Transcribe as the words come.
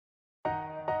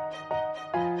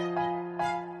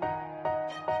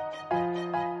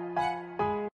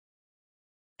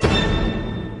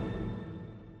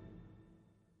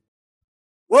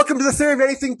Welcome to the Theory of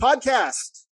Anything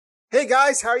podcast. Hey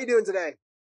guys, how are you doing today?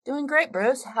 Doing great,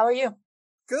 Bruce. How are you?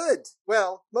 Good.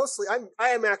 Well, mostly I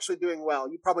am actually doing well.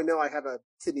 You probably know I have a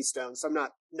kidney stone, so I'm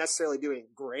not necessarily doing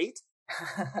great.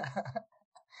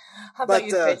 How about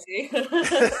you, Tracy?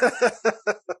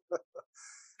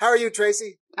 How are you,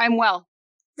 Tracy? I'm well.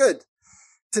 Good.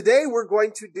 Today we're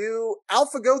going to do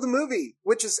AlphaGo the movie,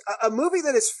 which is a movie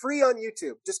that is free on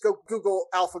YouTube. Just go Google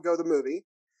AlphaGo the movie.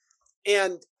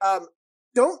 And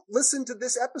don't listen to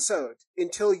this episode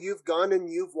until you've gone and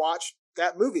you've watched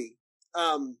that movie.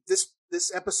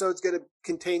 This episode's going to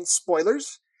contain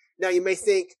spoilers. Now you may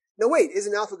think, no wait,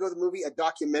 isn't AlphaGo the movie a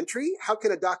documentary? How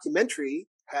can a documentary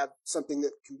have something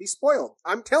that can be spoiled?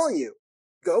 I'm telling you,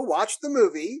 go watch the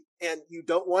movie, and you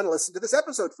don't want to listen to this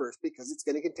episode first because it's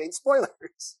going to contain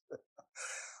spoilers.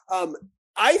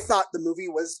 I thought the movie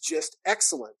was just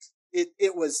excellent.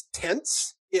 It was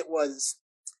tense. It was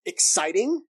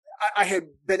exciting. I had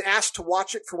been asked to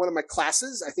watch it for one of my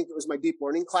classes. I think it was my deep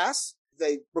learning class.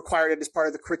 They required it as part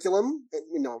of the curriculum,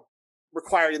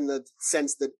 required in the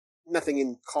sense that nothing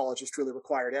in college is truly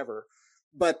required ever.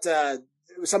 But it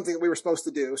was something that we were supposed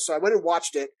to do. So I went and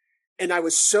watched it, and I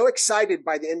was so excited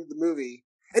by the end of the movie.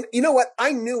 And you know what?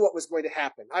 I knew what was going to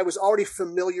happen. I was already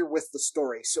familiar with the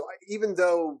story. So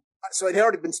it had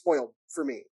already been spoiled for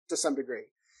me to some degree.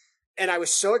 And I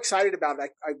was so excited about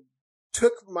it. I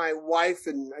took my wife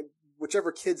and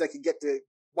whichever kids I could get to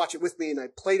watch it with me, and I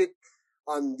played it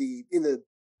in the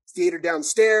theater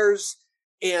downstairs.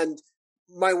 And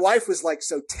my wife was like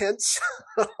so tense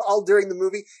all during the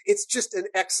movie. It's just an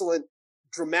excellent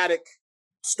dramatic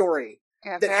story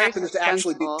that happens to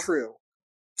actually be true.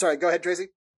 Sorry, go ahead, Tracy.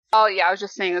 Oh yeah, I was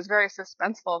just saying it was very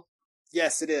suspenseful.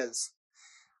 Yes, it is.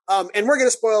 And we're going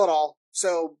to spoil it all.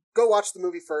 So go watch the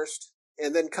movie first,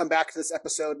 and then come back to this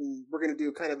episode, and we're going to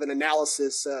do kind of an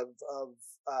analysis of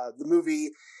the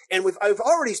movie. And I've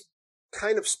already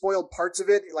kind of spoiled parts of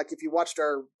it. Like if you watched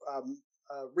our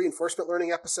reinforcement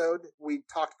learning episode, we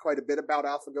talked quite a bit about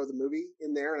AlphaGo the movie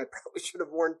in there, and I probably should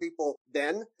have warned people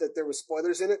then that there was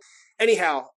spoilers in it.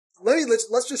 Anyhow,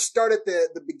 let's just start at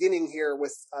the beginning here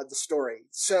with the story.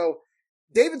 So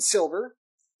David Silver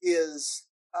is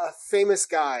a famous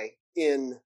guy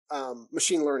in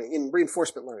machine learning, in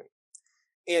reinforcement learning.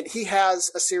 And he has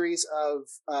a series of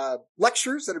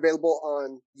lectures that are available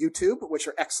on YouTube, which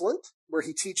are excellent, where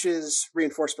he teaches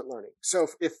reinforcement learning. So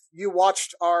if you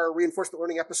watched our reinforcement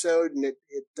learning episode and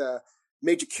it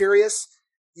made you curious,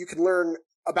 you can learn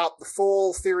about the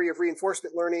full theory of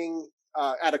reinforcement learning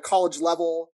at a college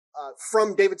level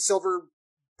from David Silver,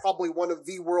 probably one of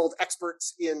the world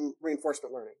experts in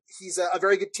reinforcement learning. He's a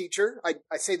very good teacher.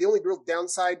 I say the only real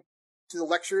downside to the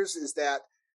lectures is that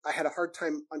I had a hard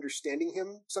time understanding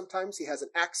him sometimes. He has an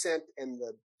accent and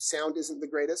the sound isn't the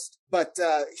greatest. But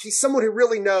he's someone who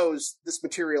really knows this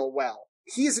material well.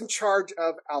 He is in charge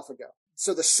of AlphaGo.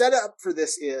 So the setup for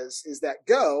this is that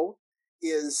Go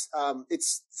is,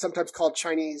 it's sometimes called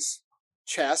Chinese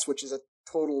chess, which is a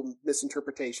total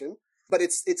misinterpretation. But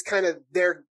it's kind of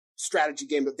their strategy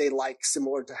game that they like,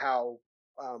 similar to how,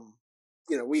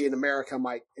 we in America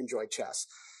might enjoy chess.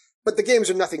 But the games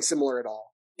are nothing similar at all.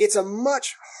 It's a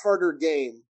much harder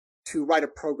game to write a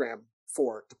program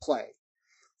for, to play.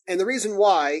 And the reason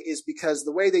why is because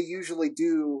the way they usually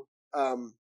do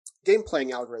game playing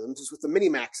algorithms is with the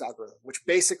Minimax algorithm, which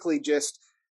basically just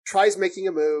tries making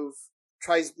a move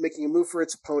for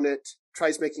its opponent,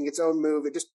 tries making its own move.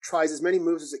 It just tries as many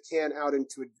moves as it can out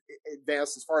into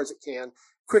advance as far as it can.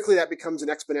 Quickly, that becomes an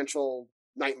exponential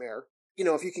nightmare.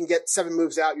 If you can get 7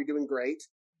 moves out, you're doing great.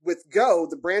 With Go,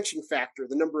 the branching factor,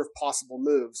 the number of possible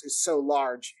moves, is so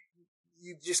large,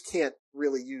 you just can't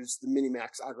really use the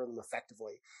Minimax algorithm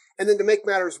effectively. And then to make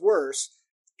matters worse,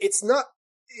 it's not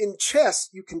in chess,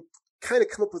 you can kind of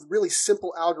come up with really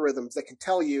simple algorithms that can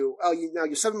tell you, now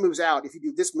you're 7 moves out. If you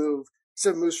do this move,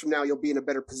 7 moves from now, you'll be in a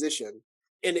better position.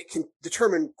 And it can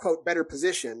determine, quote, better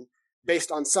position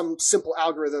based on some simple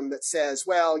algorithm that says,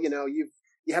 well,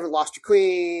 you haven't lost your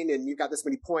queen and you've got this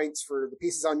many points for the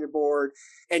pieces on your board.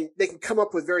 And they can come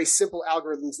up with very simple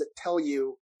algorithms that tell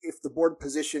you if the board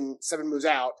position 7 moves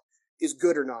out is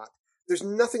good or not. There's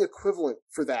nothing equivalent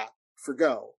for that for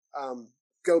Go.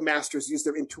 Go masters use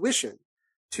their intuition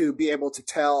to be able to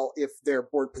tell if their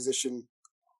board position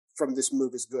from this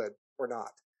move is good or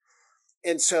not.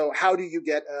 And so how do you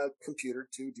get a computer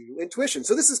to do intuition?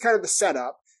 So this is kind of the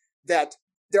setup that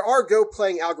there are Go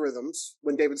playing algorithms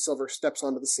when David Silver steps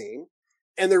onto the scene,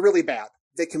 and they're really bad.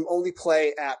 They can only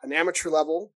play at an amateur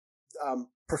level.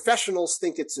 Professionals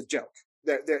think it's a joke.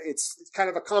 It's kind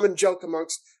of a common joke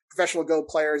amongst professional Go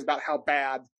players about how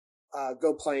bad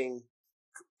Go playing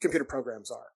computer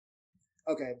programs are.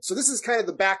 Okay, so this is kind of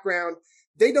the background.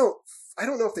 I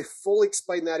don't know if they fully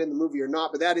explain that in the movie or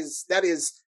not, but that is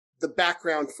the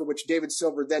background for which David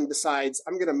Silver then decides,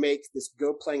 I'm going to make this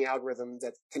Go playing algorithm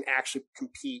that can actually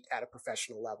compete at a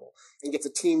professional level, and gets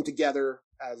a team together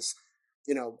as,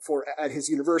 at his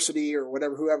university or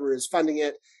whatever, whoever is funding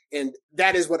it. And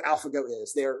that is what AlphaGo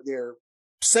is. They're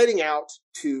setting out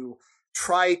to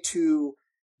try to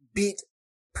beat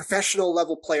professional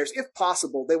level players. If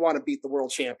possible, they want to beat the world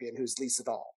champion, who's Lee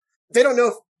Sedol. They don't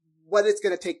know what it's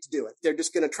going to take to do it. They're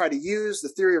just going to try to use the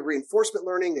theory of reinforcement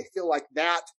learning. They feel like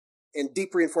that and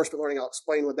deep reinforcement learning, I'll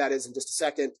explain what that is in just a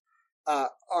second,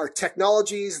 are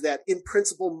technologies that in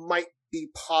principle might be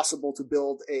possible to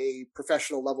build a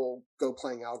professional level Go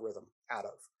playing algorithm out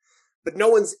of. But no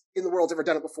one's in the world's ever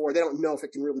done it before. They don't know if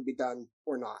it can really be done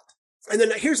or not. And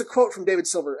then here's a quote from David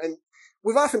Silver. And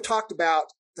we've often talked about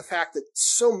the fact that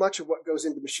so much of what goes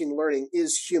into machine learning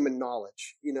is human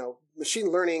knowledge.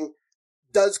 Machine learning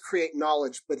does create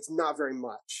knowledge, but it's not very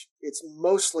much. It's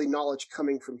mostly knowledge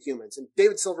coming from humans. And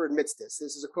David Silver admits this.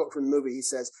 This is a quote from the movie. He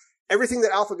says, everything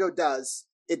that AlphaGo does,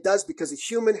 it does because a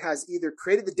human has either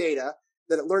created the data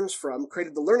that it learns from,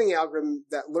 created the learning algorithm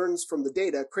that learns from the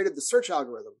data, created the search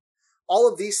algorithm. All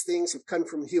of these things have come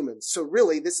from humans. So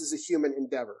really, this is a human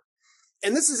endeavor.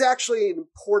 And this is actually an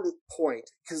important point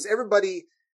because everybody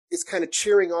is kind of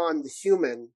cheering on the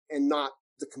human and not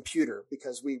the computer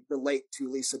because we relate to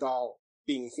Lee Sedol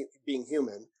being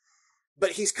human.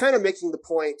 But he's kind of making the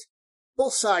point,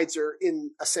 both sides are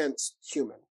in a sense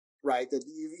human, right? That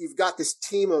you've got this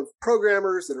team of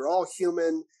programmers that are all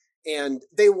human and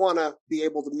they want to be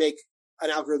able to make an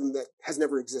algorithm that has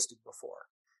never existed before,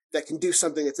 that can do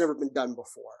something that's never been done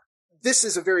before. This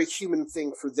is a very human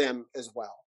thing for them as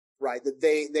well, right? That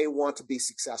they want to be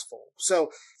successful.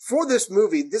 So for this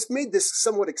movie, this made this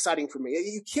somewhat exciting for me.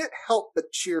 You can't help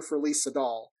but cheer for Lee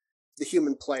Sedol, the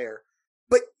human player,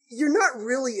 but you're not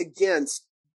really against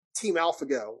Team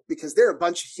AlphaGo because they're a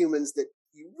bunch of humans that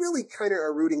you really kind of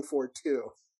are rooting for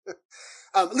too.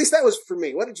 At least that was for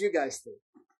me. What did you guys think?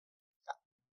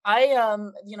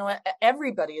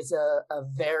 Everybody is a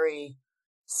very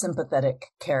sympathetic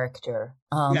character.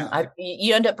 Yeah.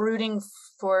 You end up rooting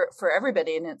for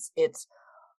everybody, and it's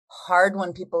hard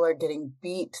when people are getting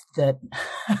beat that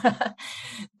that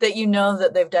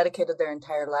that they've dedicated their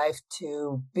entire life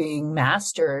to being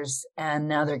masters, and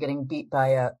now they're getting beat by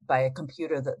a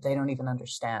computer that they don't even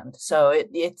understand. So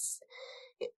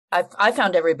I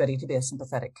found everybody to be a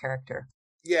sympathetic character.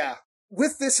 Yeah.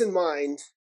 With this in mind,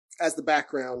 as the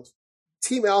background,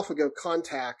 Team AlphaGo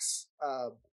contacts,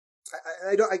 I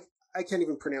can't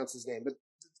even pronounce his name, but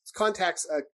contacts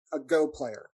a Go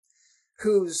player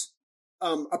who's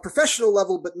a professional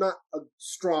level, but not a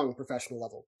strong professional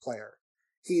level player.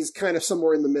 He's kind of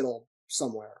somewhere in the middle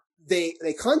somewhere. They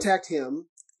contact him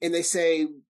and they say,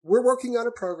 we're working on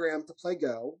a program to play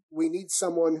Go. We need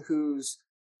someone who's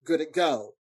good at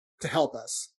Go to help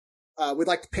us. We'd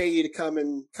like to pay you to come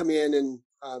in and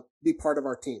be part of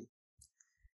our team.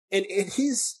 And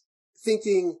he's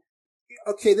thinking,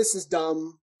 okay, this is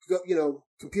dumb.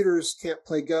 Computers can't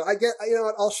play Go. I get,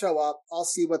 what? I'll show up. I'll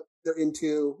see what they're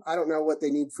into. I don't know what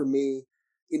they need from me,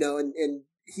 and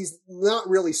he's not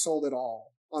really sold at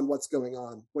all on what's going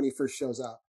on when he first shows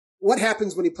up. What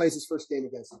happens when he plays his first game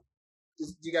against him? Do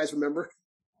you guys remember?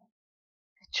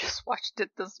 I just watched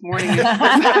it this morning.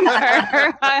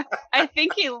 I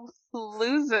think he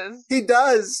loses. He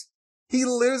does. He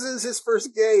loses his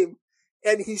first game.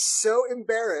 And he's so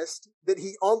embarrassed that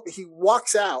he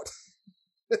walks out.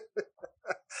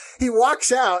 He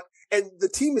walks out, and the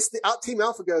Team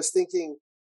AlphaGo is thinking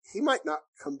he might not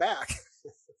come back.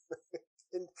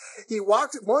 And he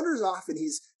wanders off, and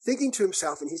he's thinking to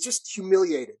himself, and he's just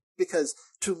humiliated because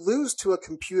to lose to a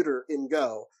computer in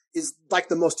Go is like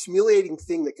the most humiliating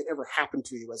thing that could ever happen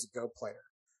to you as a Go player,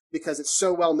 because it's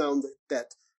so well known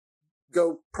that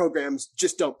Go programs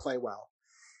just don't play well.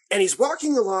 And he's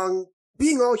walking along,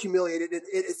 being all humiliated, and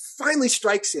it finally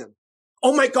strikes him.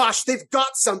 Oh my gosh, they've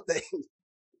got something.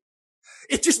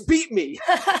 It just beat me.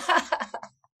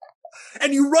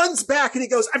 And he runs back and he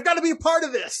goes, I've got to be a part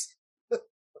of this.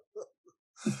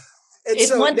 And it's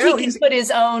so once now he can put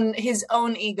his own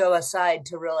ego aside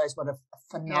to realize what a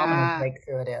phenomenal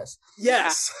breakthrough it is.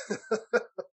 Yes. Yeah.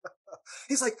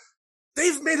 He's like,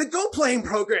 they've made a Go playing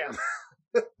program.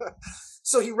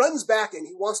 So he runs back and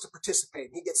he wants to participate.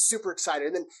 He gets super excited.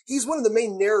 And then he's one of the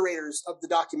main narrators of the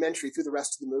documentary through the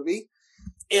rest of the movie.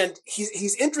 And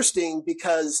he's interesting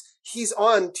because he's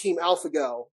on Team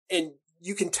AlphaGo, and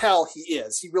you can tell he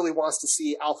is. He really wants to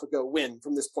see AlphaGo win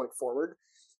from this point forward.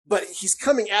 But he's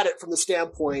coming at it from the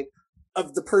standpoint,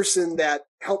 of the person that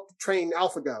helped train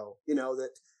AlphaGo, that,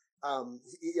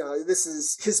 this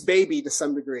is his baby to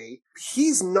some degree.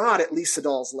 He's not at Lee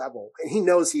Sedol's level, and he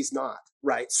knows he's not,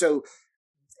 right? So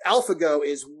AlphaGo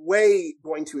is way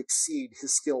going to exceed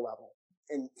his skill level,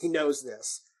 and he knows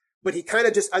this, but he kind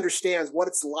of just understands what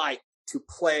it's like to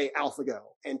play AlphaGo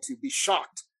and to be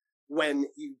shocked when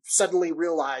you suddenly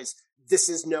realize this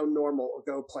is no normal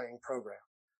Go playing program,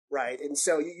 right? And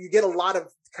so you get a lot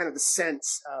of kind of the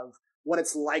sense of what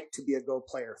it's like to be a Go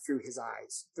player through his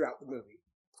eyes throughout the movie.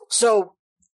 So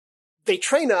they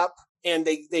train up and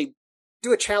they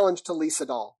do a challenge to Lee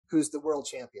Sedol, who's the world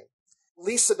champion.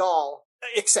 Lee Sedol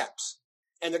accepts,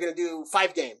 and they're going to do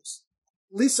 5 games.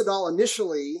 Lee Sedol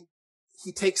initially,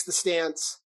 he takes the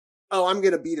stance, oh, I'm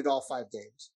going to beat it all 5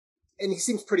 games. And he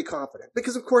seems pretty confident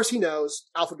because, of course, he knows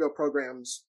AlphaGo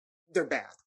programs, they're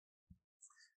bad.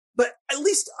 But at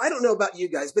least, I don't know about you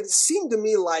guys, but it seemed to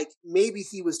me like maybe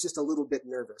he was just a little bit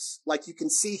nervous. Like you can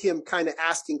see him kind of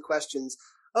asking questions.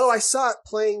 Oh, I saw it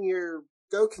playing your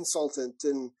Go consultant,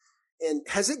 and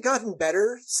has it gotten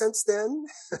better since then?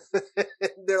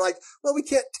 They're like, well, we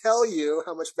can't tell you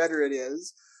how much better it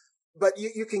is, but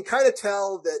you can kind of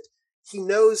tell that he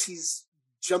knows he's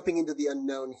jumping into the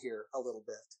unknown here a little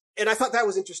bit. And I thought that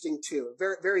was interesting too.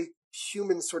 Very, very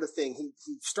human sort of thing.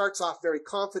 He starts off very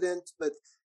confident, but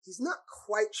he's not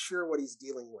quite sure what he's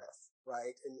dealing with,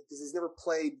 right? And because he's never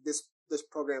played this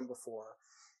program before.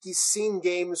 He's seen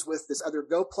games with this other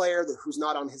Go player who's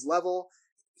not on his level.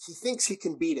 He thinks he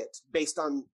can beat it based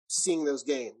on seeing those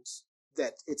games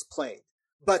that it's played.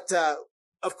 But,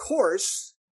 of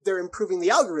course, they're improving the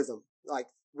algorithm, like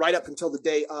right up until the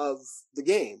day of the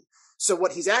game. So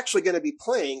what he's actually going to be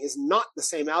playing is not the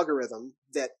same algorithm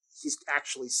that he's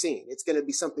actually seen. It's going to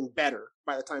be something better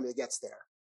by the time he gets there.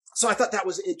 So I thought that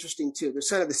was interesting too. There's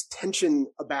kind of this tension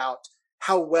about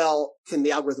how well can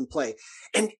the algorithm play.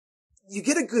 And you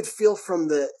get a good feel from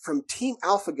Team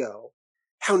AlphaGo,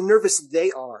 how nervous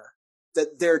they are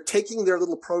that they're taking their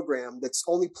little program that's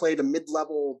only played a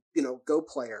mid-level, Go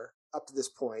player up to this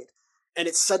point, and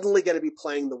it's suddenly going to be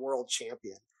playing the world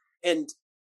champion. And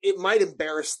it might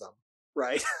embarrass them,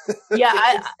 right? Yeah,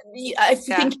 I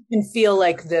think you can feel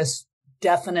like this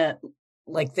definite,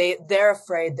 like they're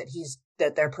afraid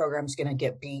that their program's going to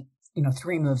get beat,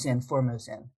 3 moves in, 4 moves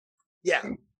in. Yeah.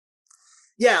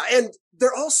 Yeah. And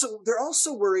they're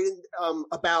also worried,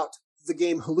 about the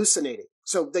game hallucinating.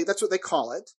 So that's what they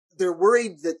call it. They're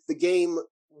worried that the game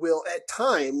will, at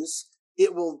times,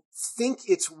 it will think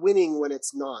it's winning when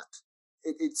it's not.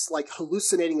 It's like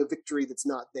hallucinating a victory that's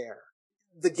not there.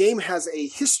 The game has a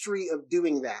history of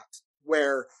doing that,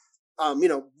 where,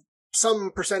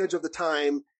 some percentage of the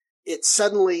time, its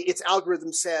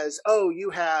algorithm says, oh, you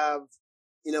have,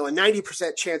 a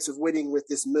 90% chance of winning with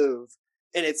this move.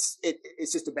 And it's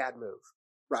just a bad move,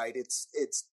 right?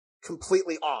 It's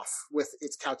completely off with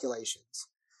its calculations.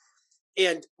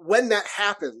 And when that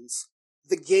happens,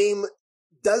 the game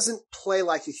doesn't play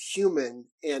like a human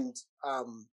and,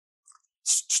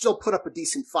 still put up a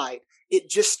decent fight. It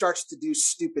just starts to do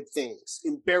stupid things,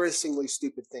 embarrassingly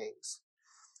stupid things.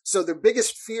 So their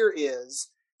biggest fear is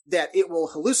that it will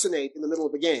hallucinate in the middle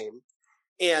of the game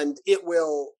and it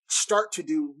will start to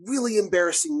do really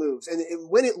embarrassing moves. And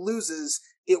when it loses,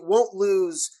 it won't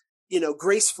lose,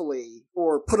 gracefully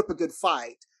or put up a good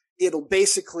fight. It'll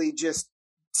basically just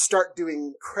start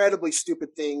doing incredibly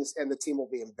stupid things and the team will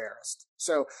be embarrassed.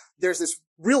 So there's this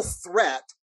real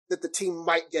threat that the team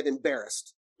might get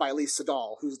embarrassed by Lee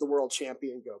Sedol, who's the world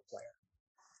champion Go player.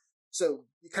 So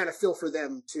you kind of feel for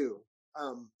them too.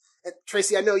 And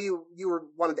Tracy, I know you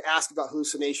wanted to ask about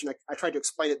hallucination. I tried to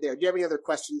explain it there. Do you have any other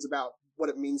questions about what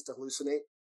it means to hallucinate?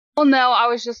 Well, no, I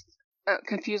was just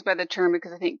confused by the term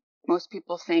because I think most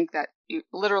people think that you're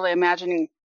literally imagining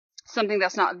something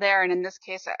that's not there. And in this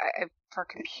case, for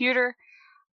computer,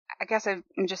 I guess I'm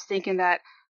just thinking that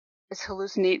is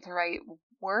hallucinate the right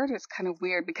word? It's kind of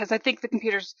weird because I think the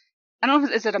computer's, I don't know,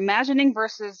 is it imagining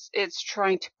versus it's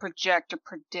trying to project or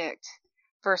predict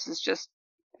versus just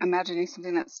imagining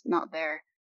something that's not there.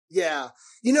 Yeah.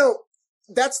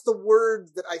 That's the word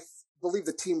that I believe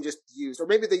the team just used, or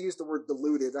maybe they used the word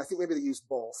diluted. I think maybe they used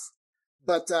both.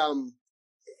 But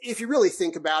if you really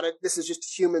think about it, this is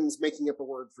just humans making up a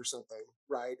word for something,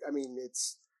 right? I mean,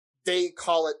 they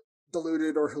call it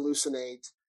diluted or hallucinate,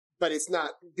 but it's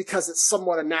not, because it's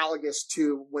somewhat analogous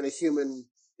to when a human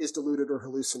is diluted or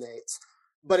hallucinates,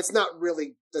 but it's not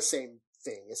really the same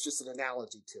thing. It's just an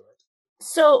analogy to it.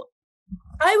 So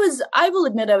I will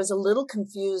admit I was a little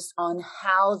confused on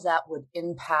how that would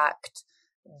impact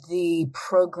the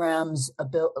program's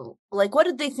ability, like what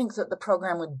did they think that the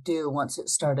program would do once it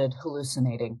started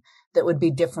hallucinating that would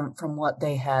be different from what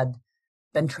they had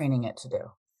been training it to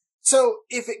do? So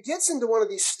if it gets into one of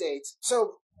these states,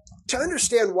 so to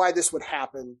understand why this would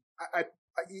happen, I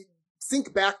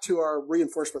think back to our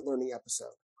reinforcement learning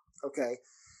episode. Okay.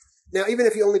 Now, even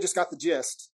if you only just got the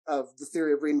gist of the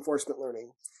theory of reinforcement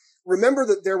learning, remember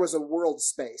that there was a world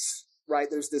space, right?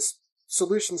 There's this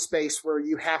solution space where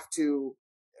you have to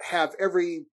have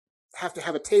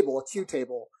a table, a Q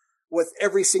table, with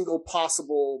every single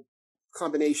possible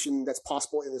combination that's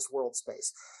possible in this world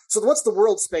space. So what's the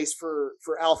world space for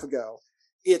AlphaGo?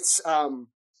 It's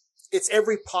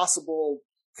every possible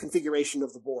configuration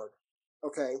of the board.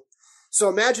 Okay. So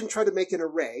imagine trying to make an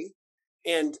array,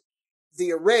 and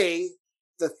the array,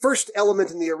 the first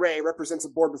element in the array represents a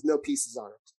board with no pieces on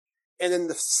it. And then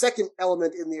the second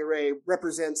element in the array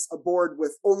represents a board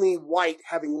with only white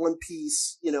having one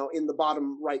piece, in the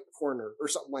bottom right corner or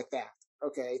something like that.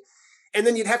 Okay. And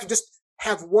then you'd have to just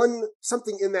have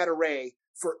something in that array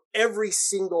for every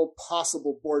single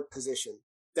possible board position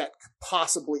that could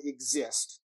possibly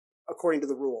exist according to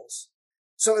the rules.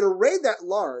 So an array that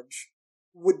large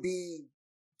would be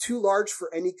too large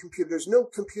for any computer. There's no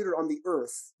computer on the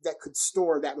earth that could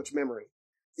store that much memory.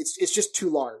 It's just too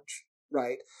large,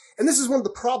 right? And this is one of the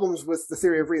problems with the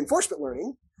theory of reinforcement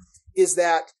learning, is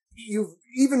that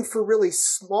even for really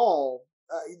small,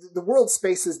 the world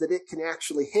spaces that it can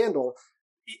actually handle,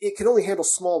 it can only handle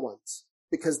small ones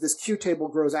because this Q table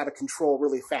grows out of control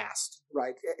really fast,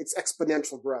 right? It's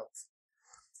exponential growth.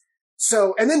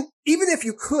 So, and then even if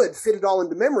you could fit it all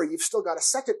into memory, you've still got a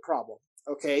second problem,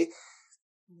 okay?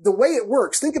 The way it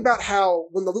works, think about how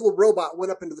when the little robot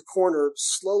went up into the corner,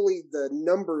 slowly the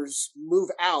numbers move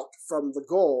out from the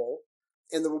goal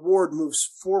and the reward moves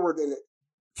forward, and it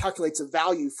calculates a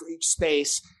value for each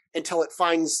space until it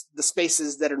finds the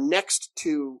spaces that are next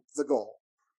to the goal.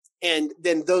 And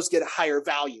then those get a higher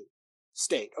value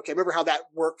state. Okay, remember how that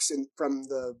works from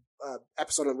the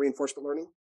episode on reinforcement learning?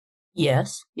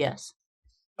 Yes.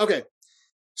 Okay,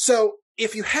 so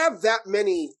if you have that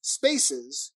many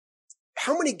spaces,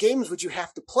 how many games would you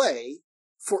have to play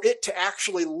for it to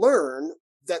actually learn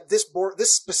that this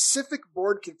specific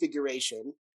board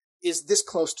configuration is this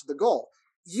close to the goal?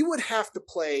 You would have to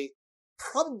play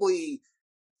probably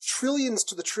trillions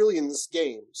to the trillions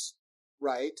games,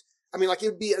 right? I mean, it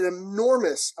would be an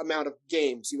enormous amount of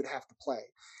games you would have to play.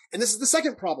 And this is the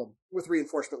second problem with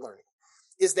reinforcement learning,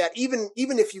 is that even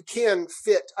if you can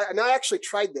fit, and I actually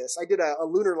tried this, I did a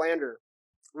lunar lander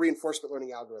reinforcement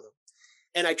learning algorithm.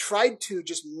 And I tried to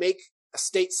just make a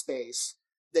state space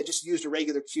that just used a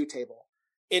regular Q table.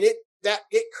 And it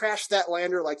crashed that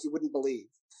lander like you wouldn't believe.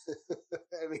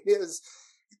 I mean, the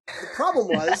problem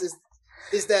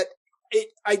is that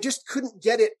I just couldn't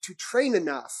get it to train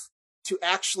enough to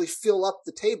actually fill up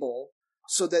the table,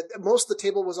 so that most of the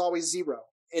table was always 0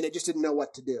 and it just didn't know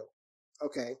what to do.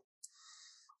 Okay.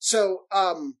 So,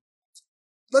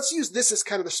 let's use this as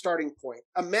kind of the starting point.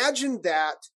 Imagine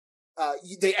that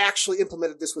they actually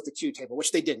implemented this with the Q table,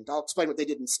 which they didn't. I'll explain what they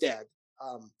did instead.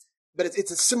 But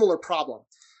it's a similar problem.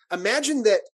 Imagine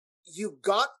that you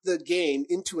got the game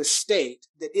into a state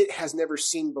that it has never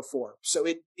seen before. So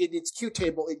its Q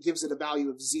table, it gives it a value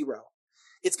of 0.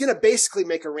 It's going to basically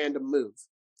make a random move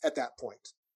at that point.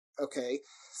 Okay.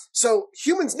 So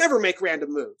humans never make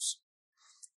random moves.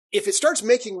 If it starts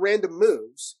making random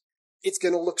moves, it's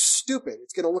going to look stupid.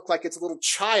 It's going to look like it's a little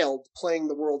child playing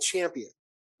the world champion.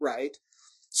 Right?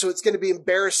 So it's going to be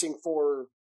embarrassing for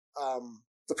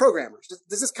the programmers.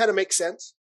 Does this kind of make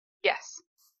sense? Yes.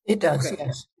 It does, okay.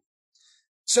 Yes.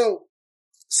 So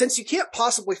since you can't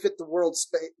possibly fit the world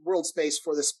space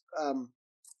for this,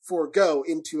 for Go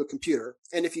into a computer,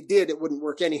 and if you did, it wouldn't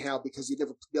work anyhow because you'd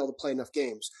never be able to play enough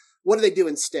games. What do they do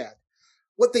instead?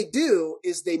 What they do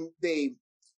is they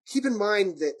keep in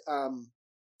mind that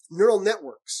neural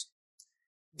networks,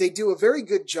 they do a very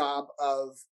good job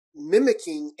of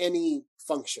mimicking any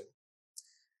function.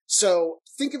 So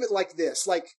think of it like this,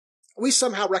 like we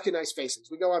somehow recognize faces.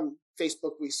 We go on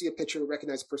Facebook, we see a picture, we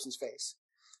recognize a person's face.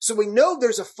 So we know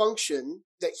there's a function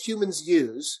that humans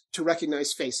use to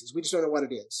recognize faces. We just don't know what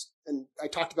it is. And I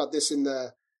talked about this in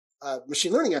the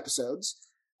machine learning episodes,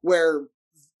 where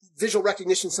visual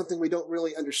recognition is something we don't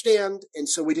really understand. And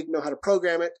so we didn't know how to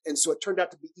program it. And so it turned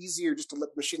out to be easier just to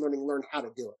let machine learning learn how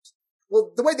to do it.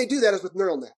 Well, the way they do that is with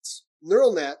neural nets.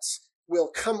 Neural nets will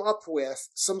come up with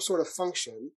some sort of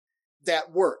function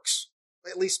that works,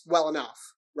 at least well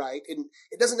enough, right? And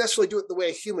it doesn't necessarily do it the way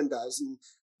a human does. And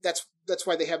that's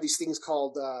why they have these things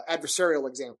called adversarial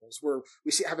examples, where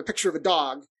we have a picture of a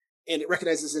dog and it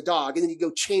recognizes a dog, and then you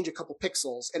go change a couple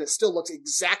pixels and it still looks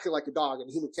exactly like a dog and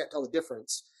a human can't tell the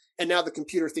difference. And now the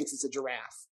computer thinks it's a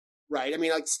giraffe, right? I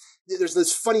mean, like, there's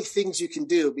those funny things you can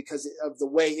do because of the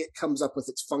way it comes up with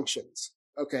its functions.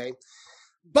 Okay.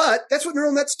 But that's what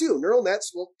neural nets do. Neural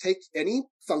nets will take any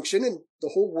function, and the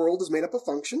whole world is made up of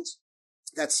functions.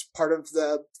 That's part of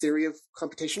the theory of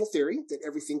computational theory, that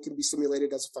everything can be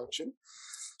simulated as a function.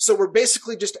 So we're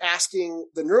basically just asking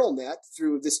the neural net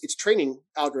through its training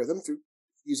algorithm, through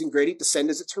using gradient descent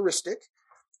as its heuristic.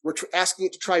 We're asking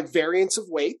it to try variants of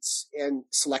weights and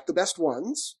select the best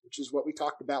ones, which is what we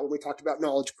talked about when we talked about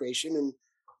knowledge creation and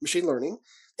machine learning,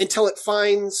 until it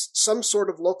finds some sort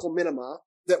of local minima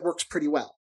that works pretty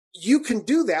well. You can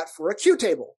do that for a Q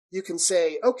table. You can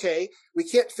say, okay, we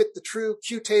can't fit the true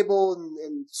Q table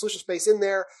and solution space in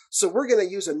there, so we're going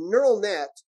to use a neural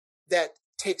net that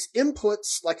takes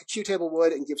inputs like a Q table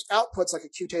would and gives outputs like a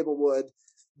Q table would,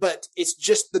 but it's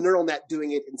just the neural net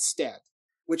doing it instead,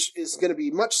 which is going to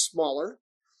be much smaller.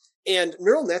 And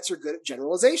neural nets are good at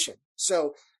generalization.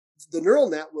 So the neural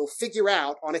net will figure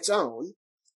out on its own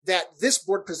that this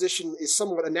board position is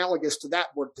somewhat analogous to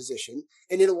that board position,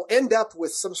 and it will end up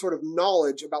with some sort of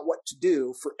knowledge about what to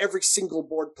do for every single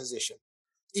board position,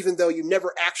 even though you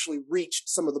never actually reached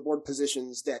some of the board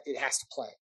positions that it has to play.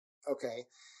 Okay.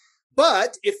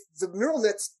 But if the neural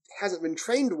net hasn't been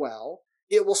trained well,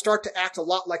 it will start to act a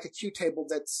lot like a Q table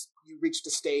that's you reached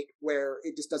a state where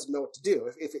it just doesn't know what to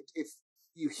do. If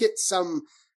you hit some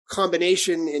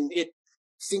combination and it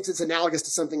thinks it's analogous to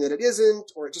something that it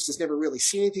isn't, or it just has never really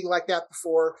seen anything like that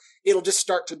before, it'll just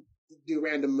start to do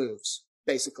random moves,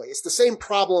 basically. It's the same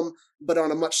problem, but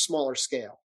on a much smaller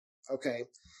scale. Okay.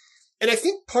 And I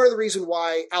think part of the reason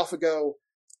why AlphaGo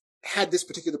had this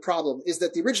particular problem is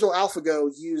that the original AlphaGo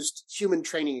used human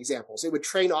training examples. It would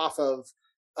train off of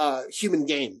human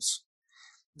games.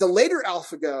 The later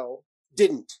AlphaGo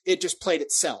didn't. It just played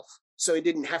itself. So it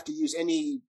didn't have to use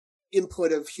any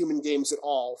input of human games at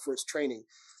all for its training.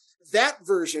 That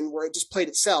version, where it just played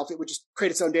itself, it would just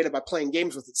create its own data by playing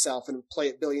games with itself and play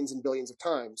it billions and billions of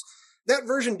times. That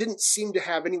version didn't seem to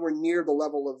have anywhere near the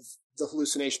level of the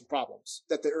hallucination problems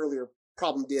that the earlier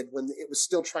problem did when it was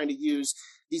still trying to use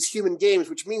these human games,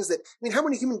 which means that, how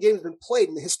many human games have been played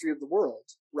in the history of the world,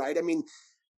 right?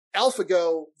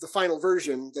 AlphaGo, the final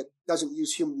version that doesn't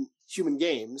use human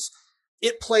games,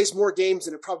 it plays more games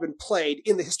than have probably been played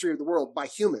in the history of the world by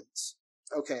humans.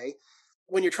 Okay.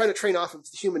 When you're trying to train off of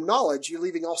human knowledge, you're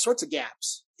leaving all sorts of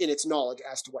gaps in its knowledge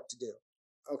as to what to do.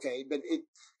 Okay. But it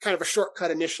kind of a shortcut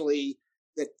initially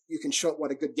that you can show it what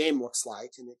a good game looks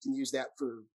like, and it can use that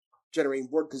for generating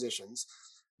board positions.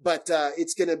 But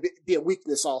it's going to be a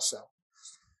weakness also.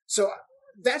 So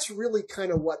that's really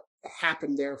kind of what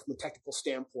happened there from a technical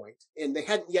standpoint. And they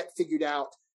hadn't yet figured out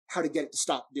how to get it to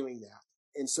stop doing that.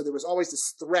 And so there was always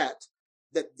this threat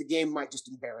that the game might just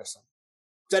embarrass them.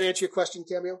 Does that answer your question,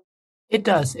 Cameo? It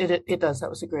does. It does. That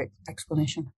was a great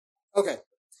explanation. Okay.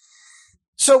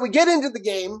 So we get into the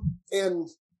game, and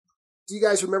do you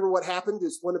guys remember what happened?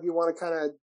 Does one of you want to kind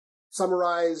of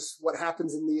summarize what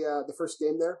happens in the first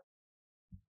game there?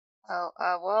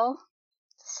 Well,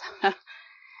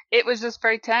 it was just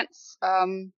very tense.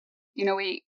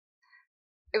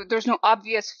 There's no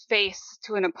obvious face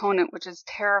to an opponent, which is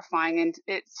terrifying. And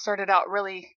it started out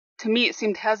really, to me, it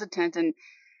seemed hesitant, and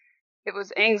it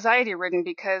was anxiety ridden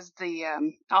because the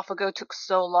AlphaGo took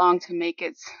so long to make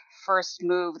its first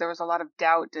move. There was a lot of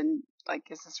doubt and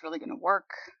is this really going to work?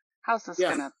 How's this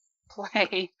going to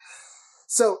play?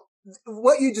 So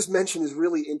what you just mentioned is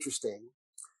really interesting.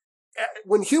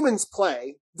 When humans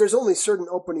play, there's only certain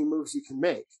opening moves you can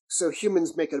make. So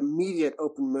humans make an immediate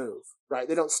open move, right?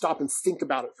 They don't stop and think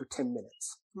about it for 10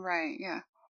 minutes. Right, yeah.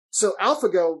 So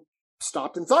AlphaGo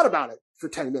stopped and thought about it for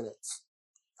 10 minutes,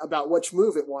 about which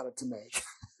move it wanted to make.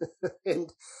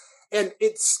 and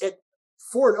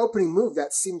for an opening move,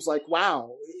 that seems like,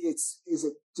 wow, is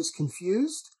it just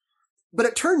confused? But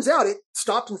it turns out it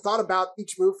stopped and thought about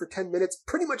each move for 10 minutes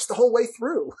pretty much the whole way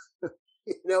through.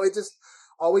 It just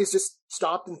always just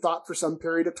stopped and thought for some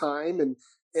period of time. And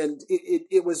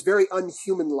it was very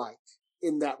unhuman-like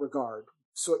in that regard.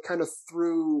 So it kind of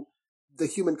threw the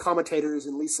human commentators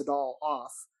and Lee Sedol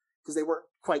off because they weren't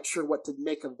quite sure what to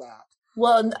make of that.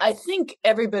 Well, I think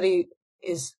everybody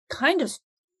is kind of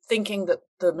thinking that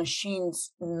the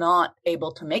machine's not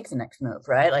able to make the next move,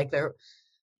 right? Like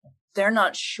they're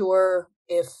not sure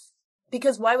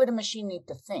because why would a machine need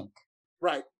to think?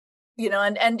 Right.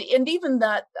 And even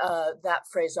that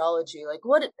phraseology, like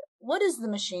what is the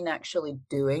machine actually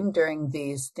doing during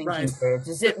these thinking periods?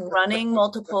 Is it running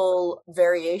multiple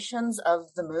variations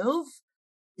of the move?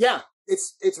 Yeah,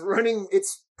 it's running.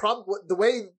 It's the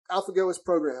way AlphaGo is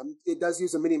programmed, it does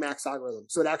use a Minimax algorithm.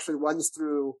 So it actually runs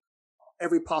through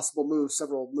every possible move,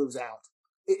 several moves out.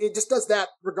 It just does that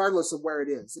regardless of where it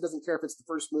is. It doesn't care if it's the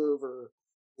first move or,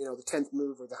 the 10th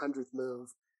move or the 100th move.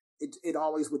 It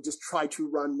always would just try to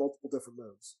run multiple different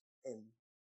moves and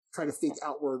try to think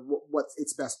outward what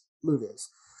its best move is.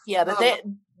 Yeah, but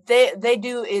they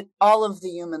do it. All of the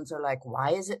humans are like,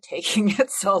 why is it taking it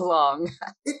so long?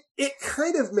 It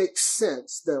kind of makes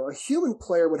sense, though. A human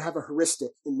player would have a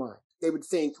heuristic in mind. They would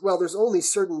think, well, there's only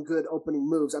certain good opening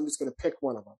moves. I'm just going to pick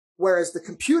one of them. Whereas the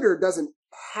computer doesn't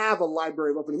have a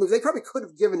library of opening moves. They probably could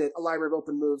have given it a library of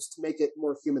open moves to make it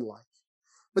more human-like,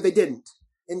 but they didn't.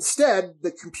 Instead,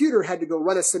 the computer had to go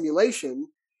run a simulation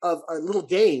of a little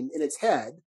game in its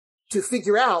head to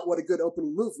figure out what a good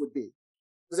opening move would be.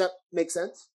 Does that make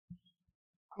sense?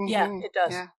 Yeah, it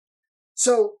does. Yeah.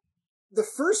 So the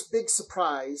first big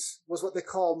surprise was what they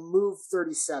call Move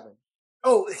 37.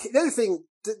 Oh, the other thing,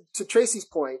 to Tracy's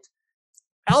point,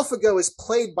 AlphaGo is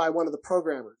played by one of the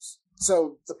programmers.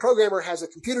 So the programmer has a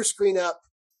computer screen up.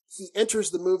 He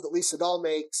enters the move that Lee Sedol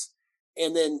makes,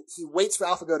 and then he waits for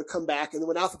AlphaGo to come back. And then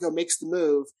when AlphaGo makes the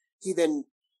move, he then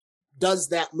does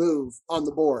that move on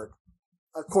the board,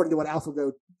 according to what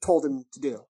AlphaGo told him to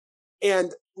do.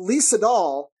 And Lee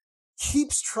Sedol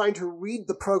keeps trying to read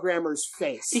the programmer's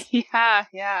face. Yeah,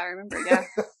 I remember, yeah.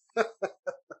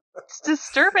 It's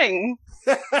disturbing.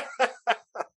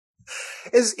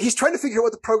 He's trying to figure out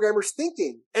what the programmer's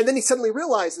thinking. And then he suddenly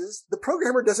realizes the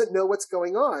programmer doesn't know what's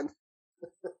going on.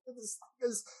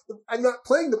 Because I'm not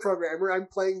playing the programmer, I'm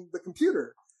playing the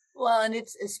computer. Well, and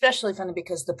it's especially funny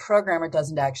because the programmer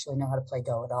doesn't actually know how to play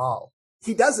Go at all.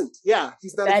 He doesn't. Yeah,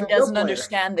 he's not. That doesn't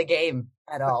understand the game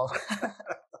at all.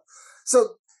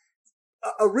 So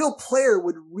a real player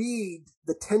would read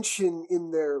the tension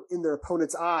in their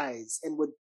opponent's eyes and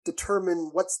would determine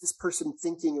what's this person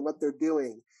thinking and what they're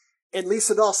doing. And Lee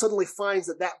Sedol suddenly finds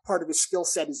that part of his skill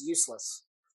set is useless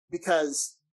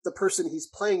because the person he's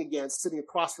playing against, sitting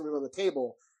across from him on the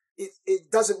table,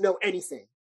 it doesn't know anything.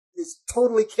 It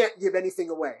totally can't give anything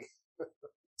away.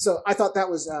 So I thought that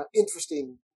was an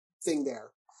interesting thing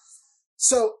there.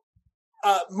 So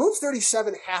Move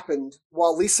 37 happened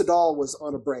while Lee Sedol was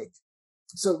on a break.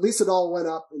 So Lee Sedol went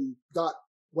up and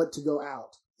went to go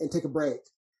out and take a break.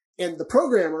 And the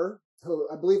programmer, who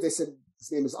I believe they said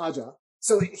his name is Aja.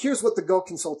 So here's what the Go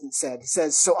consultant said. He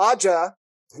says, so Aja,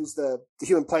 who's the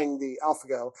human playing the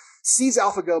AlphaGo, sees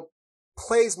AlphaGo,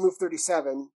 plays Move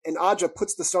 37, and Aja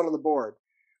puts the stone on the board.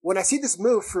 When I see this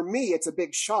move, for me, it's a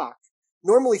big shock.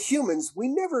 Normally humans, we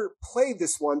never play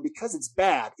this one because it's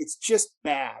bad. It's just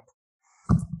bad.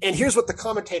 And here's what the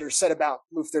commentator said about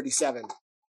Move 37.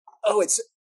 Oh,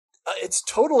 it's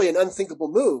totally an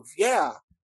unthinkable move. Yeah.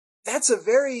 That's a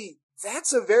very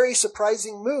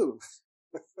surprising move.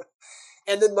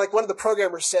 And then one of the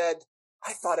programmers said,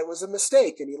 I thought it was a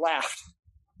mistake, and he laughed.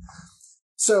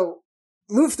 So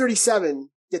Move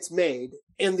 37 gets made,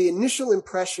 and the initial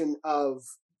impression of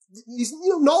these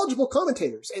knowledgeable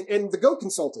commentators and the Go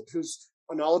consultant, who's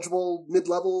a knowledgeable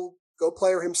mid-level Go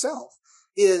player himself,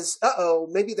 is,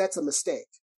 maybe that's a mistake.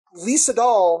 Lee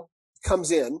Sedol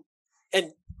comes in,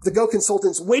 and the Go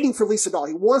consultant's waiting for Lee Sedol.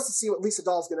 He wants to see what Lee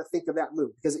Sedol's going to think of that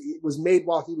move because it was made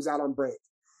while he was out on break.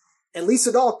 And Lee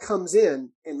Sedol comes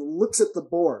in and looks at the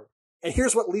board. And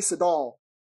here's what Lee Sedol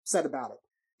said about it.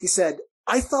 He said,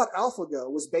 I thought AlphaGo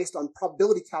was based on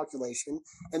probability calculation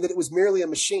and that it was merely a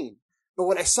machine. But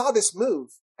when I saw this move,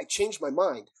 I changed my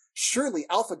mind. Surely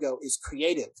AlphaGo is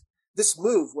creative. This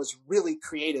move was really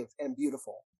creative and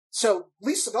beautiful. So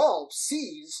Lee Sedol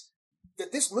sees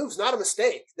that this move's not a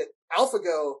mistake, that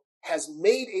AlphaGo has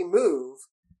made a move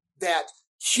that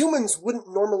humans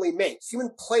wouldn't normally make.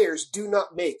 Human players do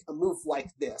not make a move like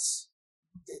this.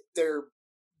 They're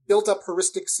built up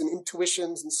heuristics and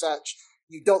intuitions and such.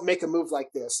 You don't make a move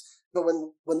like this. But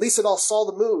when Lee Sedol saw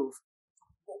the move,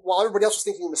 while everybody else was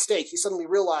thinking a mistake, he suddenly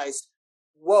realized,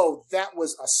 whoa, that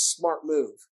was a smart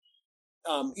move.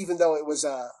 Even though it was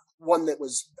one that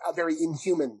was a very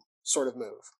inhuman sort of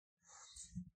move.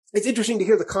 It's interesting to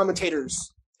hear the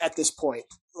commentators at this point.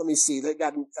 Let me see. They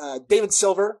got David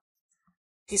Silver.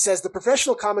 He says the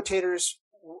professional commentators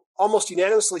almost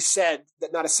unanimously said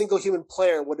that not a single human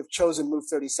player would have chosen Move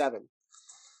 37.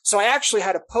 So I actually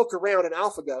had to poke around in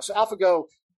AlphaGo. So AlphaGo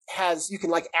you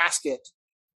can ask it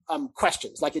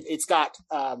questions. It's got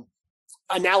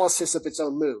analysis of its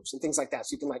own moves and things like that.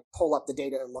 So you can pull up the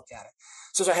data and look at it.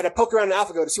 So I had to poke around in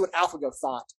AlphaGo to see what AlphaGo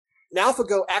thought. And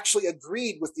AlphaGo actually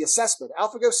agreed with the assessment.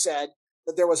 AlphaGo said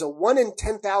that there was a 1 in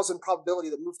 10,000 probability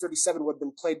that Move 37 would have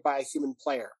been played by a human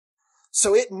player.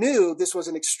 So it knew this was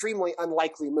an extremely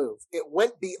unlikely move. It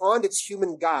went beyond its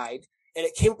human guide, and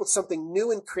it came up with something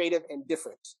new and creative and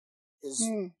different, is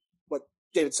what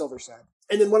David Silver said.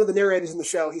 And then one of the narrators in the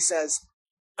show, he says,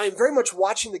 I'm very much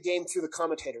watching the game through the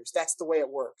commentators. That's the way it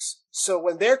works. So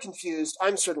when they're confused,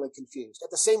 I'm certainly confused.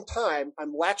 At the same time,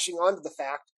 I'm latching onto the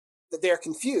fact that they're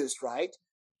confused, right?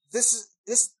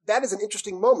 That is an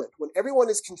interesting moment. When everyone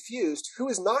is confused, who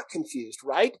is not confused,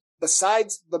 right?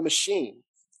 Besides the machine.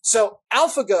 So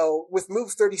AlphaGo, with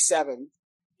Move 37,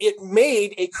 it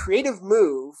made a creative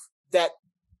move that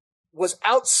was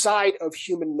outside of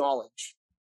human knowledge.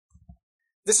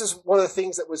 This is one of the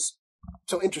things that was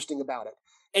so interesting about it.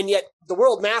 And yet the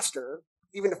world master,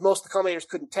 even if most of the commentators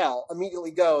couldn't tell,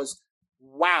 immediately goes,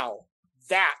 wow,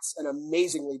 that's an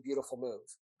amazingly beautiful move.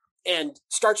 And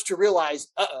starts to realize,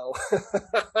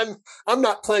 I'm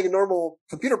not playing a normal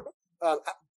computer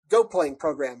Go playing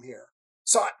program here.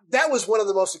 So that was one of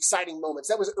the most exciting moments.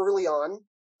 That was early on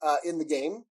in the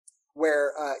game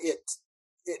where it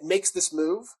makes this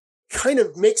move, kind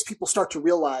of makes people start to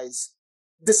realize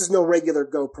this is no regular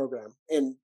Go program.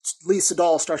 And Lee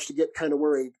Sedol starts to get kind of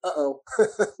worried.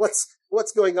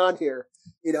 What's going on here?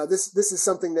 You know, this is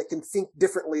something that can think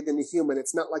differently than a human.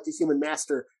 It's not like a human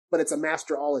master, but it's a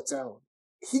master all its own.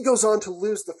 He goes on to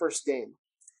lose the first game.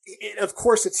 Of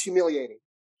course, it's humiliating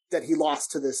that he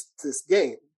lost to this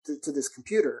game, to this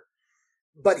computer.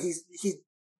 But he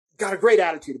got a great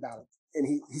attitude about it.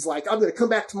 And he's like, I'm going to come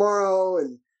back tomorrow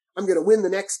and I'm going to win the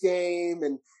next game.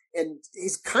 And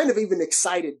he's kind of even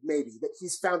excited, maybe, that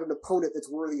he's found an opponent that's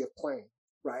worthy of playing,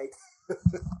 right?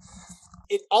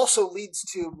 It also leads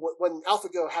to, when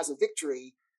AlphaGo has a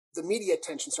victory, the media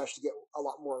attention starts to get a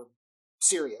lot more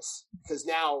serious, because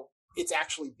now it's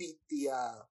actually beat the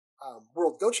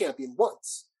World Go Champion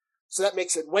once. So that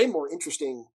makes it way more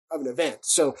interesting of an event.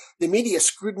 So the media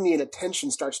scrutiny and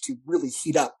attention starts to really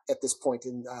heat up at this point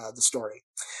in the story.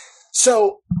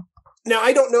 So now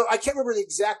I don't know, I can't remember the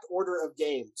exact order of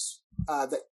games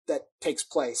that takes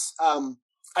place.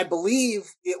 I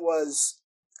believe it was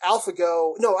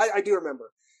AlphaGo. No, I do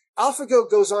remember. AlphaGo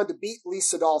goes on to beat Lee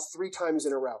Sedol 3 times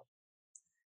in a row.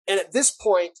 And at this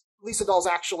point, Lee Sedol's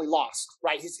actually lost,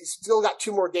 right? He's still got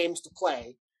 2 more games to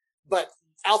play, but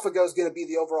AlphaGo is going to be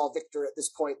the overall victor at this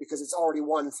point because it's already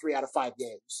won 3 out of 5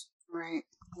 games. Right.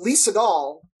 Lee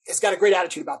Sedol has got a great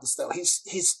attitude about this, though.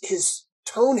 His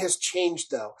tone has changed,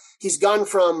 though. He's gone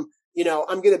from,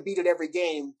 I'm going to beat it every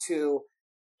game to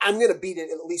I'm going to beat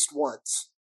it at least once.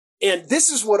 And this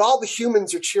is what all the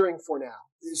humans are cheering for now.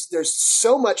 There's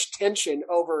so much tension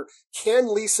over,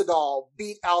 can Lee Sedol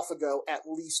beat AlphaGo at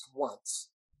least once?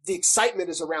 The excitement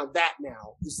is around that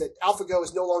now, is that AlphaGo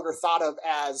is no longer thought of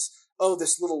as,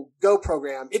 this little Go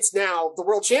program. It's now the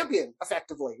world champion,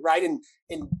 effectively, right? And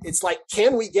it's like,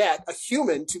 can we get a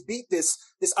human to beat this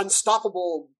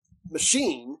unstoppable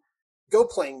machine, Go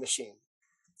playing machine?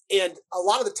 And a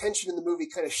lot of the tension in the movie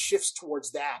kind of shifts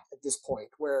towards that at this point,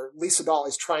 where Lee Sedol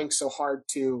is trying so hard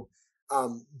to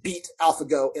beat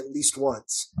AlphaGo at least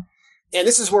once. And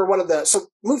this is where so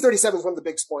Move 37 is one of the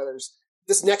big spoilers.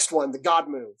 This next one, the God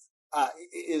Move,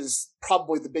 is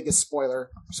probably the biggest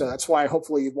spoiler. So that's why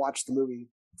hopefully you've watched the movie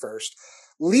first.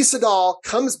 Lee Sedol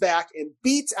comes back and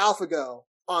beats AlphaGo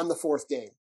on the 4th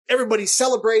game. Everybody's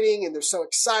celebrating and they're so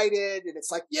excited. And it's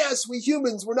like, yes, we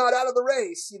humans, we're not out of the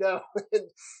race, and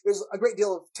there's a great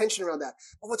deal of tension around that.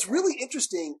 But what's really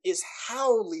interesting is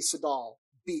how Lee Sedol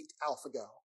beat AlphaGo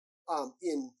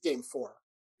in game 4.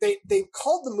 They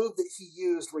called the move that he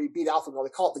used where he beat AlphaGo,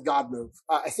 they call it the God Move.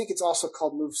 I think it's also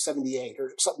called Move 78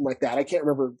 or something like that. I can't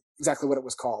remember exactly what it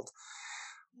was called.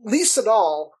 Lee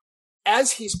Sedol,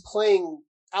 as he's playing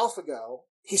AlphaGo,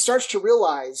 he starts to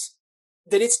realize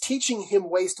that it's teaching him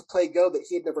ways to play Go that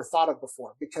he had never thought of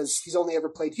before, because he's only ever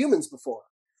played humans before.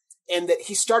 And that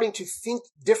he's starting to think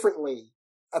differently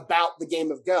about the game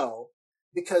of Go,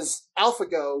 because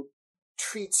AlphaGo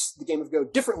treats the game of Go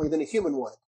differently than a human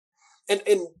would. And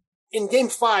in game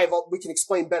 5, we can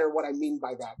explain better what I mean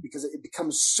by that, because it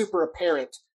becomes super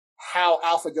apparent how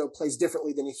AlphaGo plays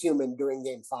differently than a human during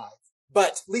game 5.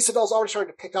 But Lee Sedol's already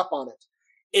starting to pick up on it.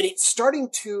 And he's starting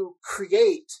to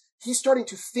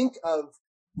think of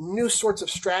new sorts of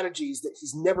strategies that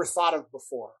he's never thought of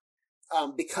before,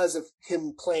 because of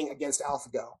him playing against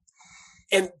AlphaGo.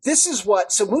 And this is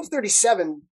so Move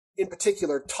 37 in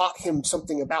particular taught him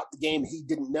something about the game he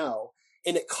didn't know.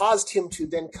 And it caused him to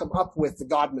then come up with the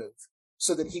God Move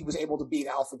so that he was able to beat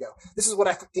AlphaGo. This is what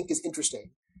I think is interesting,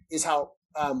 is how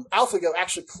AlphaGo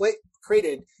actually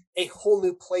created a whole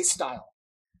new play style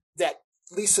that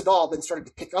Lee Sedol then started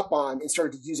to pick up on and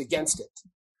started to use against it.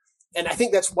 And I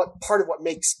think that's part of what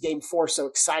makes Game 4 so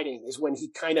exciting is when he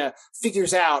kind of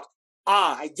figures out,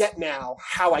 I get now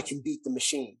how I can beat the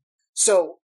machine.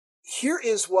 So here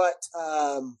is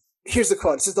here's the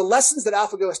quote. It says, the lessons that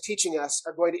AlphaGo is teaching us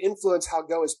are going to influence how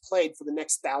Go is played for the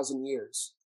next 1,000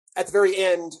 years. At the very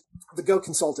end, the Go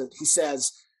consultant, he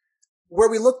says, where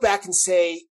we look back and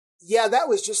say, yeah, that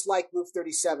was just like Move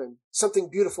 37. Something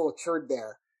beautiful occurred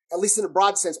there. At least in a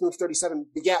broad sense, Move 37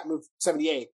 begat Move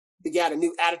 78, begat a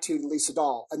new attitude in Lee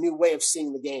Sedol, a new way of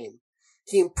seeing the game.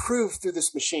 He improved through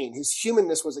this machine. His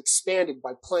humanness was expanded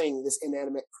by playing this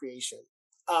inanimate creation.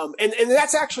 And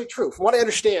that's actually true. From what I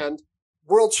understand,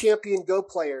 world champion Go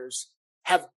players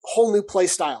have whole new play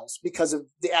styles because of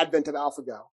the advent of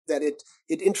AlphaGo, that it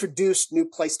introduced new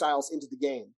play styles into the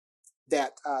game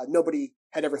that nobody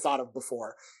had ever thought of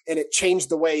before. And it changed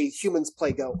the way humans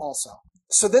play Go also.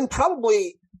 So then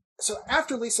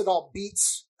after Lee Sedol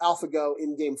beats AlphaGo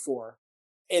in Game 4,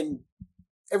 and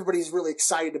everybody's really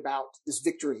excited about this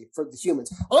victory for the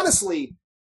humans. Honestly,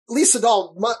 Lee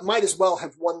Sedol might as well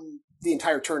have won the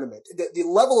entire tournament. The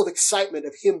level of excitement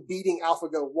of him beating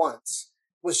AlphaGo once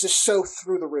was just so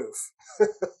through the roof.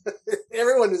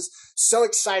 Everyone was so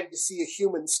excited to see a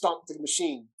human stomp the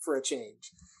machine for a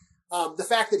change. The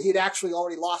fact that he had actually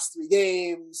already lost 3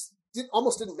 games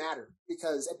almost didn't matter,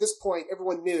 because at this point,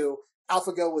 everyone knew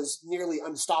AlphaGo was nearly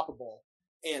unstoppable.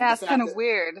 And that's kind of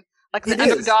weird. Like the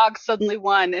underdog suddenly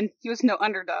won, and he was no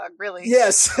underdog, really.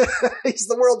 Yes, he's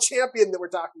the world champion that we're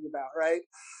talking about, right?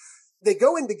 They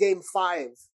go into Game 5,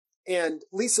 and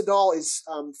Lee Sedol is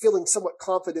feeling somewhat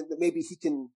confident that maybe he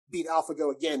can beat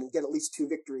AlphaGo again and get at least 2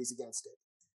 victories against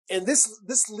it. And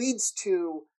this leads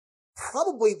to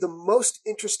probably the most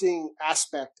interesting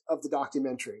aspect of the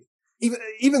documentary.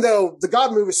 Even though the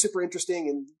God move is super interesting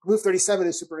and Move 37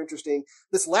 is super interesting,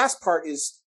 this last part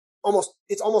is almost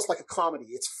like a comedy.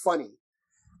 It's funny.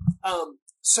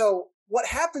 So what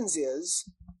happens is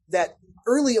that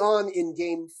early on in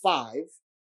Game 5,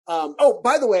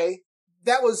 by the way,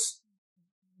 that was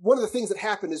one of the things that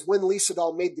happened is when Lee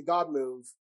Sedol made the God move,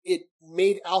 it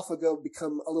made AlphaGo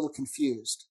become a little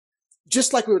confused.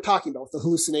 Just like we were talking about with the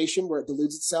hallucination where it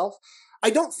deludes itself. I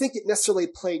don't think it necessarily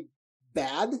played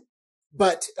bad,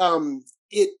 but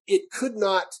it could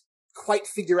not quite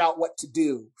figure out what to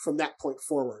do from that point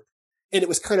forward. And it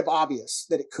was kind of obvious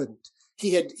that it couldn't.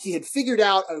 He had figured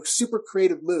out a super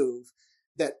creative move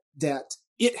that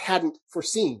it hadn't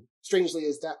foreseen, strangely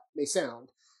as that may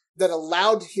sound, that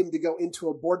allowed him to go into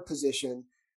a board position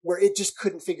where it just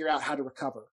couldn't figure out how to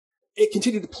recover. It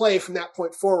continued to play from that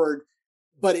point forward,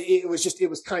 but it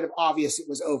was kind of obvious it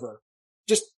was over.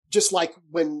 Just like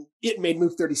when it made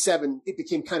Move 37, it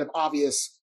became kind of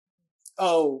obvious.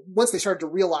 Once they started to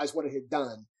realize what it had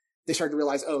done, they started to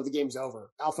realize, the game's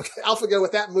over. AlphaGo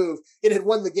with that move, it had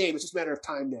won the game. It's just a matter of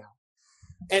time now.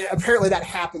 And apparently that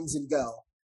happens in Go.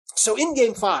 So in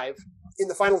Game 5, in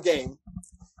the final game,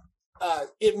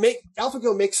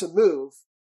 AlphaGo makes a move,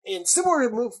 and similar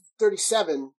to Move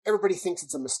 37, everybody thinks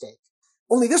it's a mistake.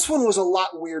 Only this one was a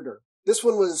lot weirder. This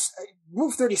one was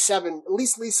Move 37. At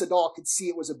least Lee Sedol could see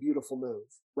it was a beautiful move,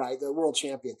 right? The world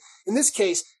champion. In this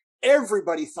case,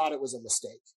 everybody thought it was a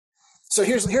mistake. So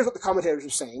here's what the commentators are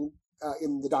saying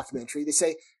in the documentary. They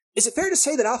say, is it fair to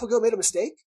say that AlphaGo made a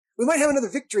mistake? We might have another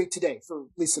victory today for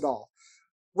Lee Sedol.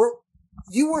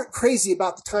 You weren't crazy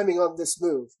about the timing on this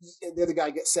move. And the other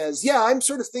guy says, yeah, I'm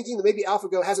sort of thinking that maybe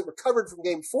AlphaGo hasn't recovered from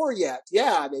Game 4 yet.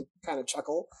 Yeah, they kind of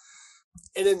chuckle.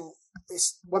 And then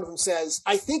one of them says,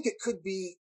 I think it could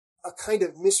be a kind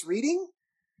of misreading.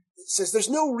 It says there's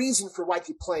no reason for White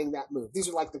to be playing that move. These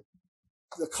are like the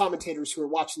commentators who are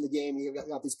watching the game. You've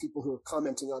got these people who are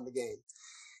commenting on the game.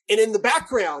 And in the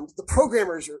background, the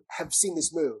programmers have seen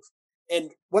this move.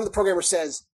 And one of the programmers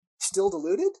says, still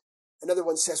deluded? Another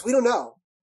one says, we don't know.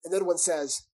 Another one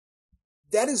says,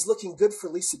 that is looking good for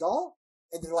Lee Sedol?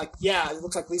 And they're like, yeah, it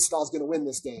looks like Lee Sedol is going to win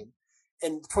this game.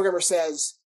 And the programmer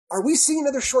says, are we seeing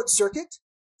another short circuit?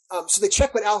 So they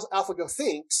check what AlphaGo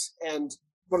thinks, and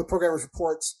one of the programmers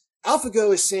reports,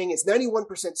 AlphaGo is saying it's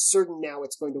 91% certain now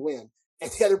it's going to win.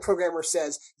 And the other programmer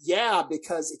says, yeah,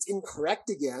 because it's incorrect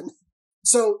again.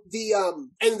 So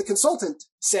and the consultant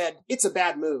said, it's a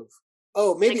bad move.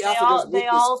 Oh, maybe AlphaGo's weakness. They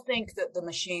all think that the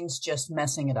machine's just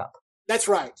messing it up. That's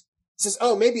right. It says,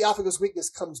 maybe AlphaGo's weakness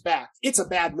comes back. It's a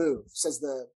bad move, says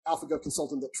the AlphaGo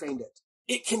consultant that trained it.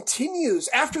 It continues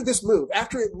after this move,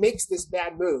 after it makes this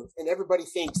bad move, and everybody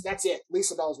thinks, that's it, Lee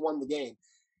Sedol's won the game.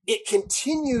 It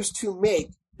continues to make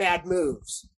bad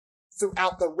moves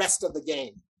throughout the rest of the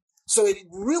game. So it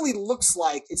really looks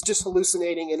like it's just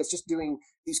hallucinating and it's just doing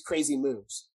these crazy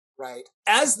moves, right?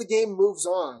 As the game moves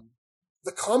on,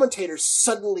 the commentators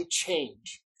suddenly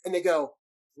change. And they go,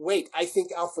 wait, I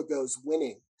think AlphaGo's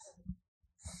winning.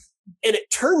 And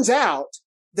it turns out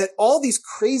that all these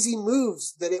crazy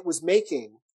moves that it was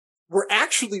making were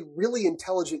actually really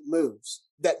intelligent moves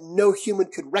that no human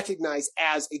could recognize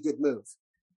as a good move.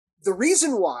 The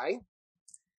reason why,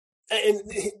 and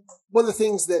one of the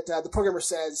things that the programmer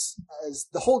says is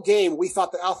the whole game, we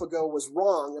thought that AlphaGo was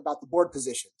wrong about the board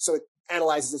position. So it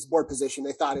analyzes its board position.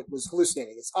 They thought it was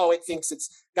hallucinating. It thinks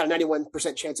it's got a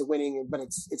 91% chance of winning, but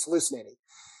it's hallucinating.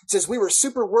 It says we were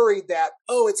super worried that,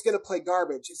 it's going to play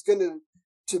garbage. It's going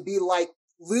to be like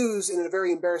lose in a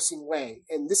very embarrassing way.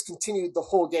 And this continued the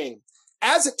whole game.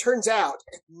 As it turns out,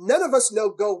 none of us know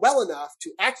Go well enough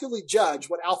to accurately judge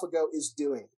what AlphaGo is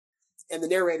doing. And the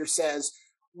narrator says,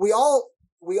 we all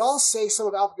say some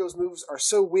of AlphaGo's moves are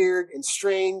so weird and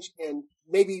strange and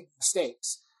maybe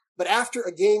mistakes. But after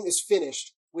a game is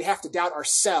finished, we have to doubt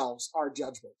ourselves, our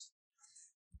judgment.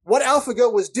 What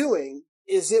AlphaGo was doing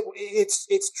is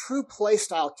its true play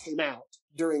style came out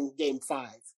during Game 5.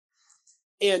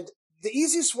 And the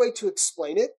easiest way to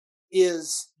explain it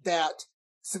is that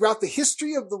throughout the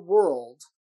history of the world,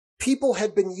 people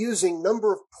had been using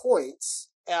number of points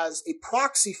as a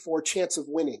proxy for chance of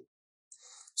winning.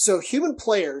 So human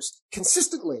players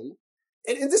consistently,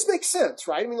 and this makes sense,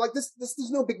 right? I mean, like this,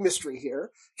 there's no big mystery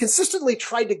here, consistently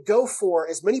tried to go for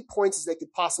as many points as they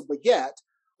could possibly get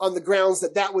on the grounds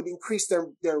that would increase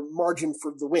their margin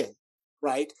for the win,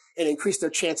 right? And increase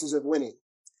their chances of winning.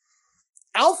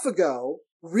 AlphaGo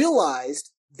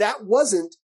realized that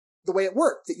wasn't the way it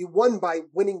worked, that you won by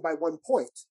winning by 1 point.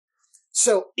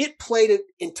 So it played it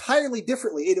entirely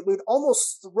differently. It would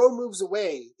almost throw moves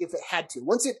away if it had to.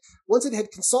 Once it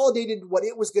had consolidated what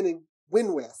it was going to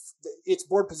win with, its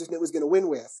board position it was going to win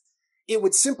with, it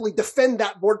would simply defend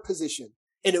that board position,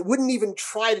 and it wouldn't even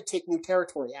try to take new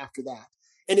territory after that.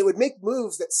 And it would make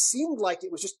moves that seemed like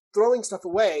it was just throwing stuff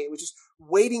away. It was just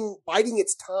waiting, biding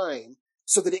its time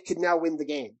so that it could now win the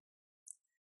game.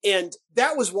 And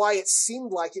that was why it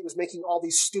seemed like it was making all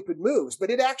these stupid moves, but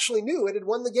it actually knew it had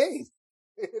won the game.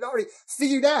 It had already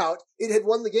figured out it had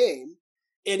won the game,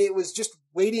 and it was just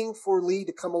waiting for Lee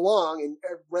to come along and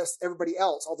everybody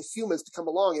else, all the humans, to come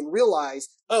along and realize,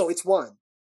 it's won.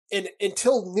 And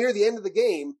until near the end of the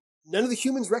game, none of the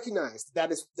humans recognized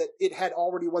that it had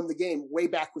already won the game way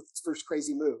back with its first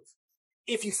crazy move.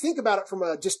 If you think about it from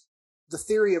just the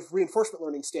theory of reinforcement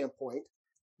learning standpoint,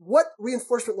 what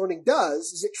reinforcement learning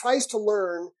does is it tries to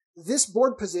learn this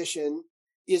board position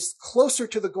is closer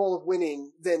to the goal of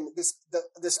winning than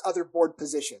this other board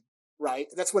position, right?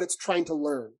 That's what it's trying to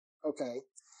learn, okay?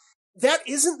 That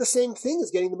isn't the same thing as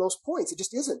getting the most points. It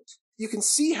just isn't. You can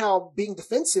see how being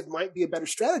defensive might be a better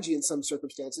strategy in some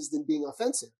circumstances than being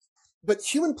offensive. But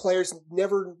human players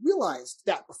never realized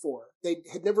that before. They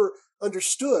had never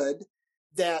understood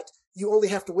that you only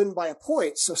have to win by a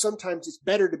point, so sometimes it's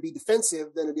better to be defensive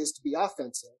than it is to be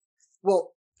offensive.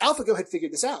 Well, AlphaGo had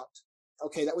figured this out.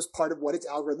 Okay, that was part of what its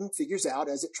algorithm figures out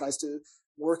as it tries to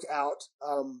work out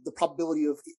the probability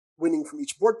of winning from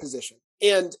each board position.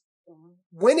 And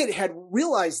when it had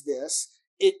realized this,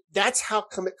 that's how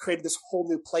come it created this whole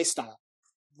new play style,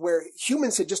 where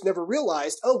humans had just never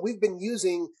realized, we've been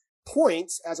using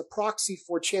points as a proxy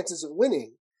for chances of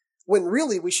winning, when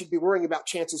really we should be worrying about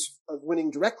chances of winning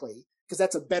directly, because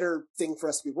that's a better thing for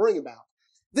us to be worrying about.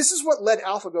 This is what led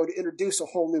AlphaGo to introduce a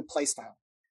whole new playstyle,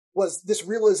 was this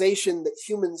realization that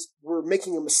humans were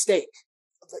making a mistake.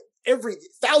 Every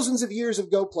thousands of years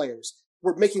of Go players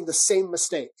were making the same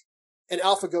mistake, and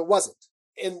AlphaGo wasn't.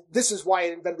 And this is why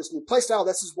it invented this new playstyle.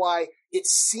 This is why it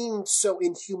seemed so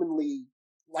inhumanly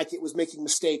like it was making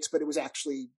mistakes, but it was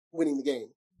actually winning the game.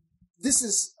 This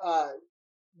is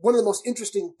one of the most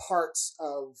interesting parts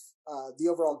of the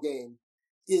overall game,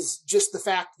 is just the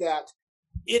fact that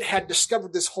it had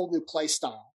discovered this whole new play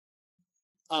style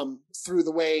through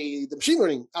the way the machine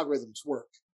learning algorithms work.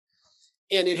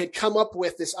 And it had come up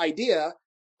with this idea,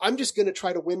 I'm just going to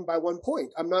try to win by 1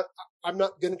 point. I'm not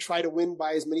going to try to win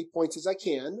by as many points as I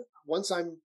can. Once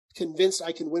I'm convinced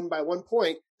I can win by 1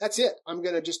 point, that's it. I'm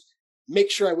going to just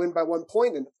make sure I win by 1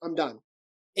 point and I'm done.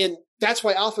 And that's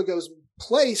why AlphaGo's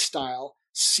play style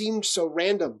seemed so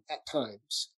random at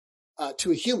times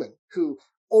to a human who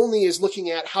only is looking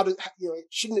at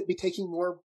shouldn't it be taking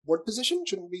more board position?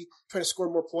 Shouldn't it be trying to score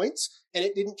more points? And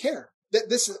it didn't care. That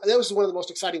was one of the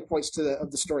most exciting points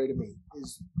of the story to me,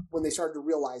 is when they started to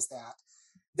realize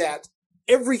that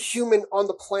every human on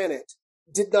the planet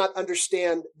did not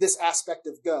understand this aspect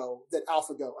of Go that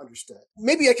AlphaGo understood.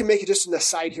 Maybe I can make it just an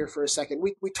aside here for a second.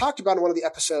 We talked about in one of the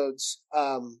episodes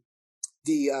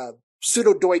the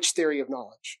pseudo-Deutsch theory of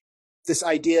knowledge. This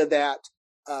idea that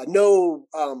no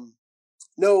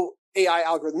AI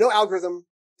algorithm, no algorithm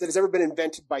that has ever been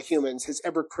invented by humans has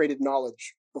ever created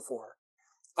knowledge before.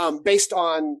 Based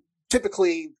on,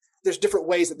 typically, there's different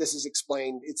ways that this is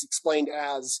explained. It's explained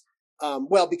as,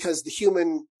 because the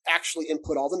human actually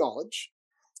input all the knowledge.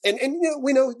 And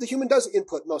we know the human does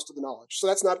input most of the knowledge. So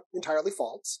that's not entirely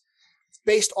false.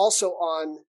 Based also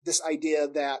on this idea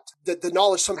that the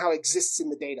knowledge somehow exists in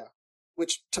the data,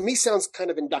 which to me sounds kind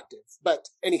of inductive. But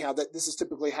anyhow, that this is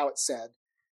typically how it's said,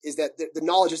 is that the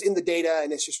knowledge is in the data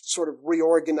and it's just sort of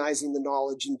reorganizing the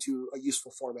knowledge into a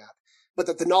useful format, but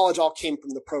that the knowledge all came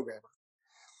from the programmer.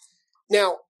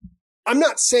 Now, I'm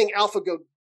not saying AlphaGo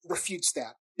refutes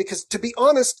that, because to be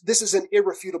honest, this is an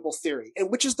irrefutable theory,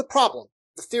 and which is the problem.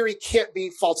 The theory can't be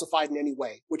falsified in any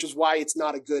way, which is why it's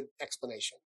not a good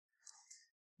explanation.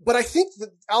 But I think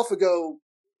that AlphaGo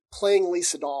playing Lee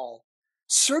Sedol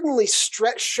certainly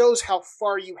shows how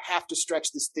far you have to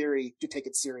stretch this theory to take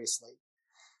it seriously,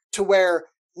 to where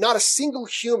not a single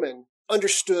human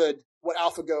understood what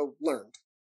AlphaGo learned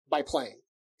by playing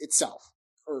itself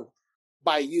or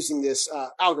by using this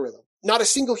algorithm. Not a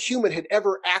single human had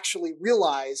ever actually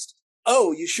realized,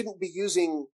 oh, you shouldn't be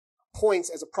using points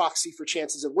as a proxy for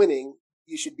chances of winning.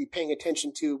 You should be paying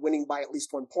attention to winning by at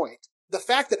least 1 point. The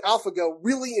fact that AlphaGo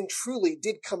really and truly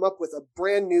did come up with a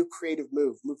brand new creative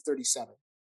move 37,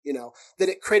 that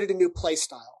it created a new play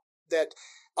style, that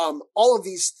all of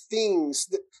these things,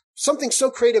 that something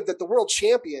so creative that the world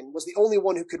champion was the only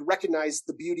one who could recognize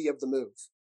the beauty of the move,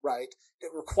 right?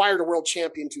 It required a world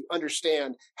champion to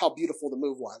understand how beautiful the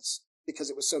move was because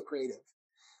it was so creative.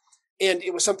 And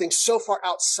it was something so far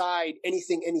outside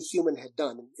anything any human had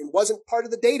done. It wasn't part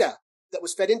of the data that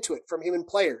was fed into it from human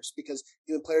players, because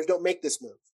human players don't make this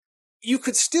move. You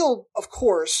could still, of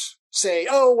course, say,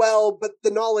 oh, well, but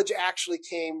the knowledge actually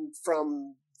came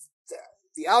from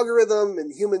the algorithm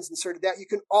and humans inserted that. You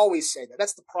can always say that.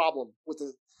 That's the problem with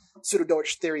the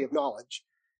pseudo-Deutsch theory of knowledge,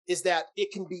 is that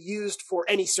it can be used for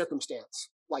any circumstance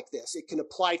like this. It can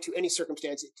apply to any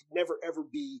circumstance. It can never, ever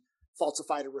be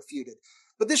falsified or refuted.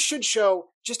 But this should show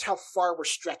just how far we're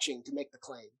stretching to make the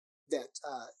claim that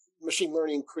machine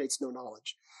learning creates no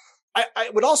knowledge. I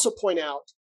would also point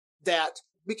out that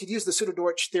we could use the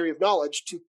pseudo-Deutsch theory of knowledge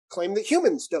to claim that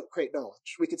humans don't create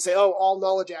knowledge. We could say, oh, all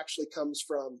knowledge actually comes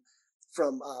from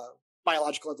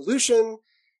biological evolution,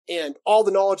 and all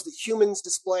the knowledge that humans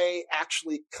display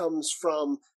actually comes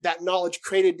from that knowledge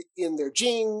created in their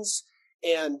genes.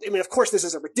 And I mean, of course, this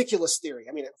is a ridiculous theory.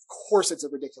 I mean, of course, it's a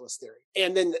ridiculous theory.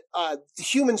 And then the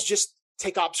humans just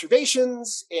take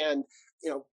observations and,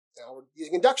 now we're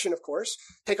using induction, of course,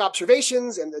 take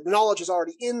observations, and the knowledge is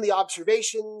already in the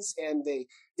observations, and they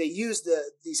use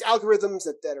these algorithms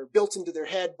that are built into their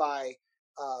head by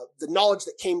the knowledge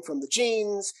that came from the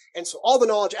genes. And so all the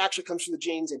knowledge actually comes from the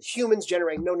genes, and humans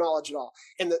generate no knowledge at all.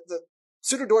 And the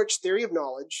pseudo-Deutsch theory of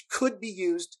knowledge could be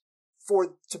used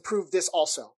to prove this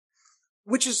also,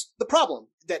 which is the problem,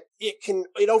 that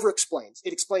it over-explains.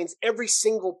 It explains every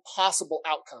single possible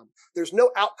outcome. There's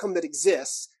no outcome that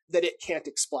exists that it can't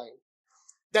explain.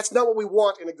 That's not what we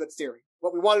want in a good theory.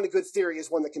 What we want in a good theory is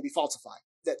one that can be falsified,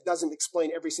 that doesn't explain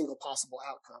every single possible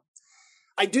outcome.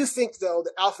 I do think, though,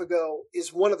 that AlphaGo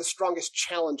is one of the strongest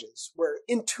challenges, where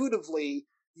intuitively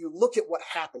you look at what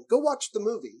happened. Go watch the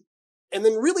movie, and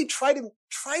then really try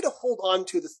to hold on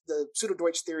to the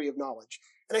pseudo-Deutsch theory of knowledge.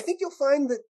 And I think you'll find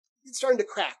that it's starting to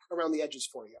crack around the edges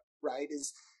for you, right?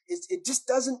 It just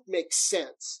doesn't make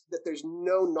sense that there's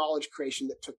no knowledge creation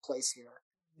that took place here,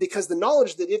 because the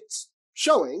knowledge that it's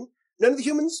showing, none of the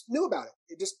humans knew about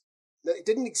it. It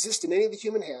didn't exist in any of the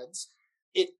human heads.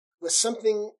 It was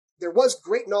something, there was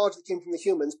great knowledge that came from the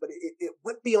humans, but it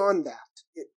went beyond that.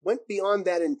 It went beyond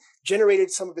that and generated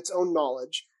some of its own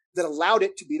knowledge that allowed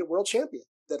it to be the world champion,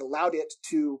 that allowed it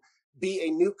to be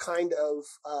a new kind of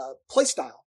play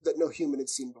style that no human had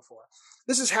seen before.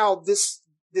 This is how this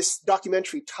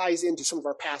documentary ties into some of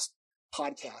our past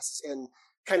podcasts, and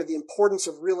kind of the importance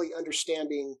of really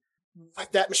understanding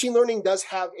that machine learning does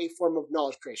have a form of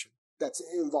knowledge creation that's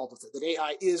involved with it, that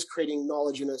AI is creating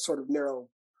knowledge in a sort of narrow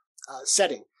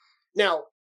setting. Now,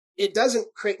 it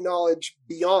doesn't create knowledge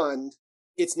beyond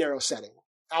its narrow setting.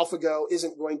 AlphaGo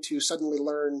isn't going to suddenly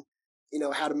learn,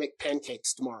 how to make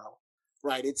pancakes tomorrow,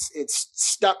 right? It's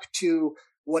stuck to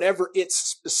whatever its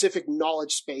specific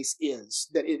knowledge space is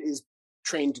that it is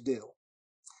trained to do.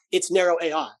 It's narrow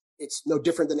AI. It's no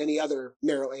different than any other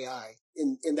narrow AI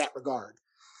in that regard.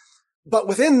 But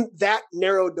within that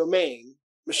narrow domain,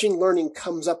 machine learning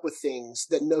comes up with things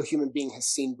that no human being has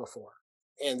seen before,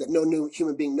 and that no new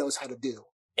human being knows how to do.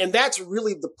 And that's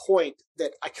really the point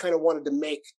that I kind of wanted to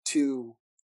make to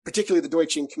particularly the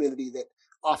Deutschian community that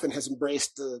often has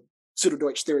embraced the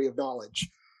pseudo-Deutsch theory of knowledge.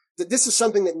 that this is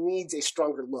something that needs a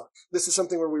stronger look. This is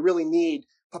something where we really need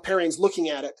Popperians looking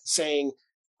at it saying,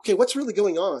 okay, what's really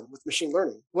going on with machine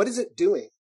learning? What is it doing?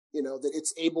 That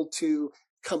it's able to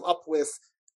come up with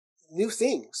new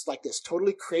things like this,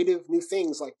 totally creative new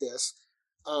things like this,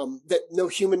 that no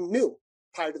human knew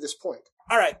prior to this point.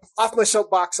 All right, off my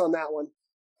soapbox on that one.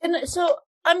 And so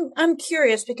I'm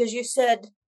curious, because you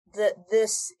said that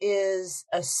this is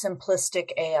a simplistic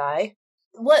AI.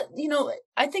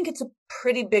 I think it's a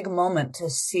pretty big moment to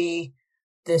see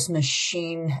this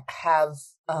machine have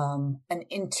an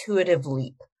intuitive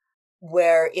leap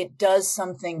where it does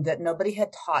something that nobody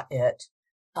had taught it,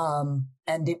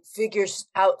 and it figures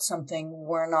out something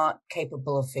we're not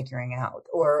capable of figuring out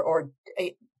or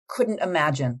couldn't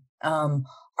imagine.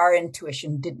 Our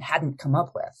intuition hadn't come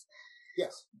up with.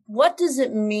 Yes. What does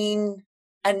it mean?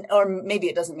 Or maybe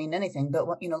it doesn't mean anything, but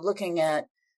looking at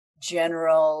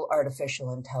general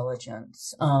artificial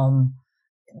intelligence,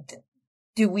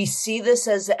 do we see this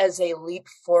as a leap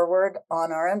forward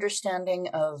on our understanding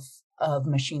of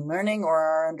machine learning, or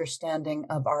our understanding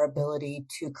of our ability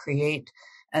to create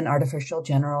an artificial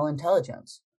general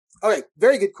intelligence? Okay,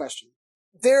 very good question.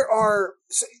 There are,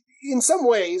 in some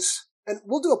ways, and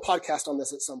we'll do a podcast on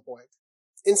this at some point,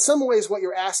 in some ways what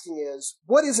you're asking is,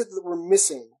 what is it that we're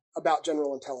missing about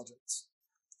general intelligence?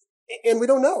 And we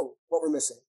don't know what we're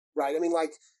missing, right? I mean,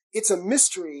 it's a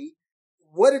mystery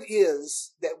what it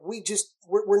is that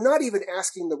we're not even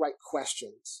asking the right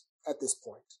questions at this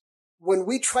point. When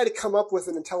we try to come up with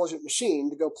an intelligent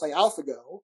machine to go play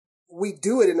AlphaGo, we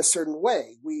do it in a certain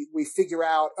way. We figure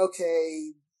out,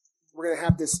 okay, we're going to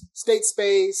have this state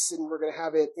space and we're going to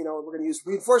have it, we're going to use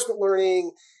reinforcement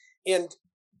learning. And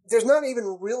there's not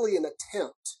even really an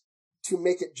attempt to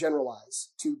make it generalize,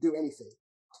 to do anything.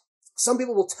 Some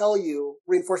people will tell you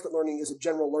reinforcement learning is a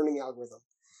general learning algorithm.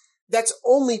 That's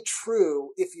only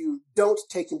true if you don't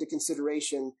take into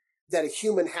consideration that a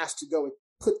human has to go and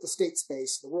put the state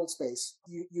space, the world space.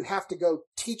 You have to go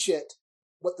teach it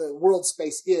what the world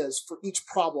space is for each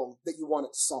problem that you want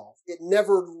it to solve. It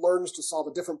never learns to solve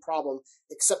a different problem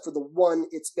except for the one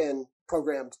it's been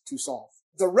programmed to solve.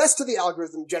 The rest of the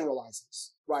algorithm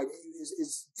generalizes, right?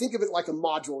 Is think of it like a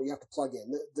module you have to plug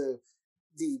in.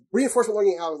 The reinforcement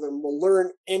learning algorithm will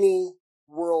learn any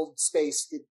world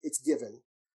space it's given,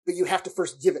 but you have to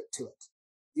first give it to it.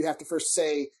 You have to first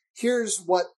say, here's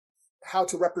how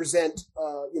to represent,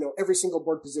 every single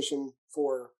board position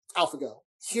for AlphaGo.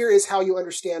 Here is how you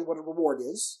understand what a reward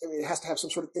is. I mean, it has to have some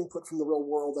sort of input from the real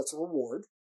world that's a reward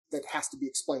that has to be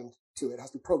explained to it. It has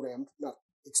to be programmed, not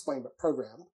explained, but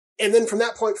programmed. And then from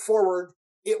that point forward,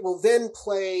 it will then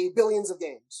play billions of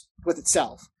games with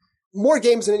itself, more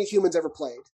games than any humans ever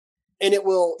played. And it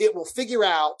will figure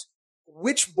out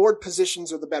which board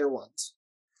positions are the better ones.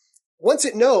 Once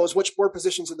it knows which board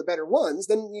positions are the better ones,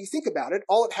 then you think about it.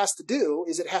 All it has to do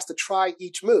is it has to try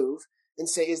each move and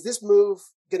say, is this move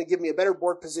going to give me a better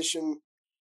board position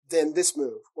than this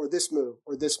move or this move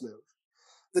or this move?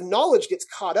 The knowledge gets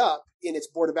caught up in its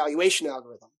board evaluation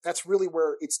algorithm. That's really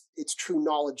where its true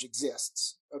knowledge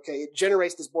exists. Okay, it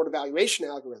generates this board evaluation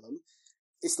algorithm.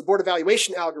 It's the board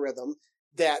evaluation algorithm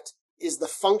that is the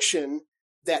function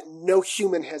that no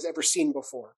human has ever seen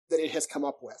before, that it has come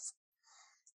up with.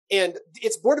 And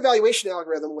its board evaluation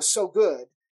algorithm was so good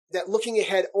that looking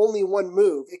ahead only one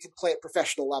move, it could play at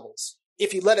professional levels.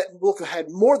 If you let it look ahead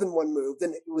more than one move,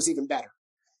 then it was even better.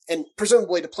 And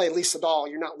presumably to play Lee Sedol,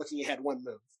 you're not looking ahead one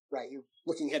move, right? You're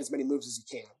looking ahead as many moves as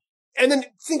you can. And then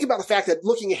think about the fact that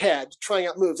looking ahead, trying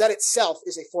out moves, that itself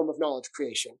is a form of knowledge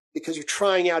creation because you're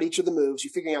trying out each of the moves,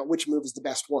 you're figuring out which move is the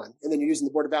best one. And then you're using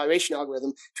the board evaluation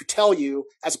algorithm to tell you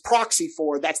as a proxy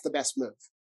for that's the best move.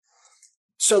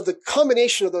 So the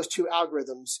combination of those two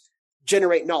algorithms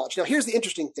generate knowledge. Now, here's the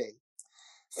interesting thing.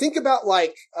 Think about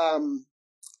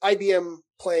IBM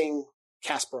playing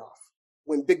Kasparov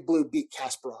when Big Blue beat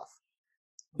Kasparov.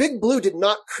 Big Blue did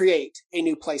not create a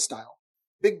new play style.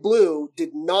 Big Blue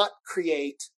did not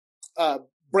create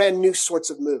brand new sorts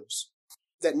of moves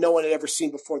that no one had ever seen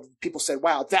before. People said,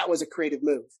 wow, that was a creative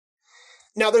move.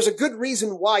 Now, there's a good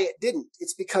reason why it didn't.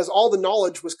 It's because all the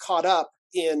knowledge was caught up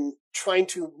in trying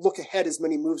to look ahead as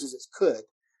many moves as it could,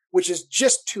 which is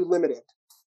just too limited,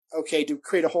 okay, to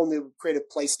create a whole new creative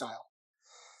play style.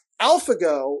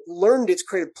 AlphaGo learned its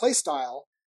creative play style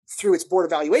through its board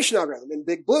evaluation algorithm. In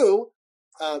Deep Blue,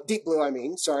 the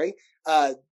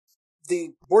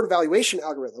board evaluation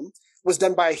algorithm was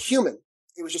done by a human.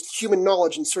 It was just human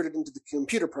knowledge inserted into the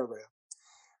computer program.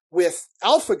 With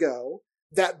AlphaGo,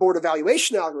 that board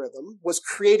evaluation algorithm was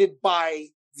created by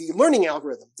the learning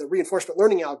algorithm, the reinforcement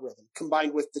learning algorithm,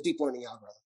 combined with the deep learning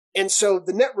algorithm. And so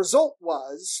the net result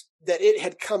was that it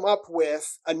had come up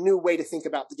with a new way to think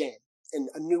about the game and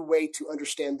a new way to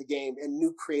understand the game and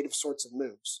new creative sorts of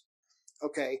moves.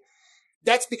 Okay.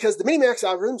 That's because the Minimax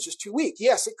algorithm is just too weak.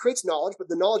 Yes, it creates knowledge, but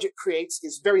the knowledge it creates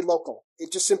is very local.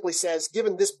 It just simply says,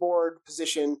 given this board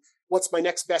position, what's my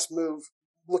next best move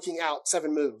looking out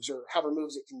 7 moves or however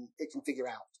moves it can figure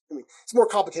out. I mean, it's more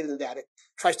complicated than that. It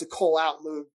tries to cull out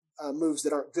moves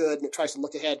that aren't good, and it tries to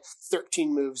look ahead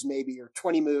 13 moves maybe or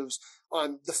 20 moves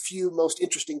on the few most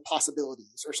interesting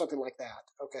possibilities or something like that.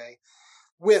 Okay.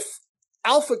 With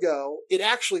AlphaGo, it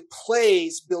actually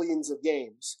plays billions of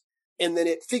games, and then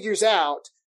it figures out,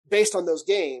 based on those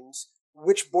games,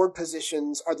 which board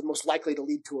positions are the most likely to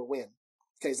lead to a win.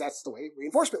 Okay, that's the way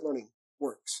reinforcement learning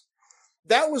works.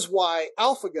 That was why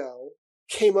AlphaGo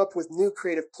came up with new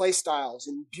creative play styles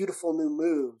and beautiful new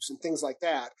moves and things like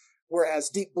that, whereas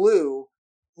Deep Blue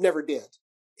never did.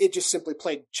 It just simply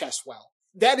played chess well.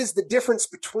 That is the difference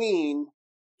between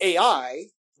AI,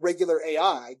 regular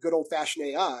AI, good old-fashioned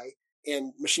AI,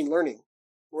 and machine learning,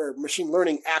 where machine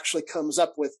learning actually comes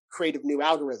up with creative new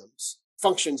algorithms,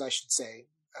 functions, I should say.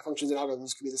 Functions and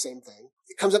algorithms could be the same thing.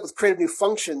 It comes up with creative new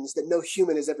functions that no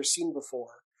human has ever seen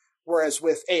before. Whereas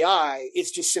with AI,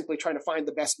 it's just simply trying to find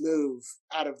the best move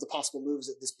out of the possible moves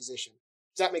at this position.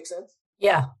 Does that make sense?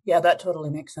 Yeah, that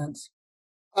totally makes sense.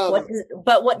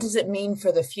 But what does it mean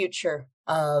for the future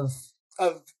of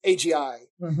AGI?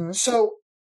 Mm-hmm. So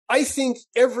I think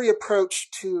every approach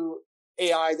to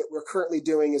AI that we're currently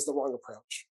doing is the wrong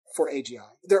approach for AGI.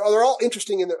 They're all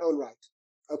interesting in their own right.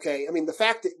 Okay. I mean, the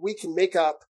fact that we can make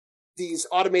up these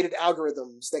automated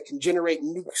algorithms that can generate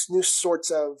new sorts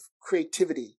of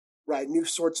creativity, right? New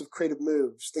sorts of creative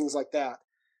moves, things like that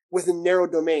within narrow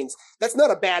domains. That's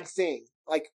not a bad thing.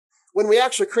 Like when we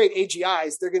actually create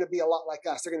AGIs, they're going to be a lot like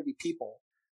us. They're going to be people.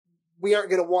 We aren't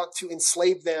going to want to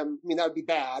enslave them. I mean, that would be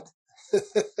bad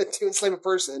to enslave a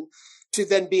person to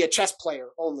then be a chess player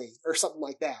only or something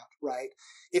like that, right?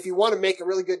 If you want to make a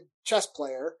really good chess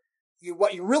player,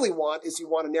 what you really want is you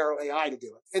want a narrow AI to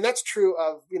do it. And that's true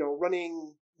of,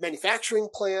 running manufacturing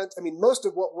plant. I mean, most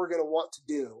of what we're going to want to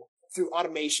do through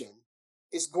automation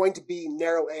is going to be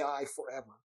narrow AI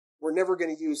forever. We're never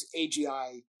going to use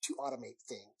AGI to automate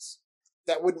things.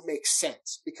 That wouldn't make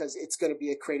sense because it's going to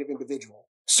be a creative individual.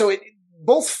 So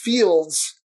both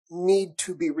fields need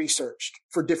to be researched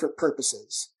for different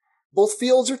purposes. Both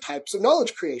fields are types of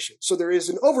knowledge creation. So there is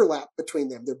an overlap between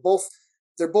them. They're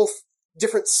both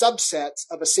different subsets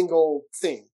of a single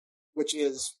thing, which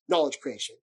is knowledge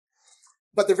creation.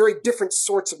 But they're very different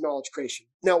sorts of knowledge creation.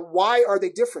 Now, why are they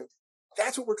different?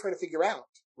 That's what we're trying to figure out,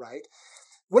 right?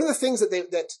 One of the things that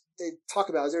they talk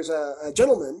about is there's a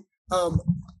gentleman.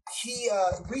 He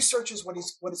researches what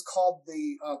is called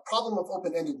the problem of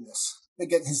open-endedness. Let me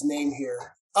get his name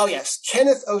here. Oh yes,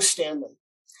 Kenneth O. Stanley.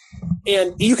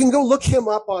 And you can go look him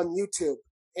up on YouTube,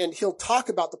 and he'll talk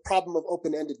about the problem of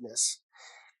open-endedness.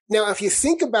 Now, if you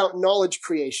think about knowledge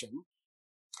creation,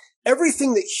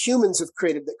 everything that humans have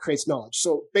created that creates knowledge,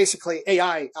 so basically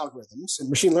AI algorithms and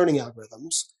machine learning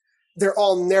algorithms, they're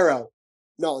all narrow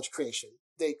knowledge creation.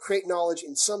 They create knowledge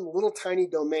in some little tiny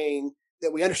domain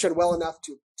that we understand well enough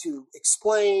to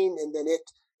explain, and then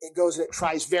it goes and it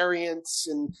tries variants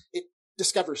and it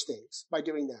discovers things by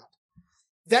doing that.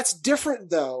 That's different,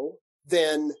 though,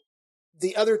 than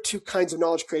the other two kinds of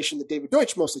knowledge creation that David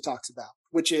Deutsch mostly talks about,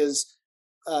 which is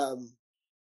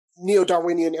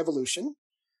neo-Darwinian evolution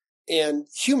and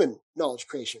human knowledge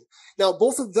creation. Now,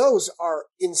 both of those are,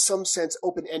 in some sense,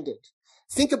 open-ended.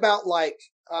 Think about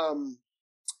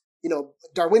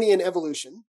Darwinian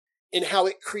evolution and how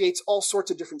it creates all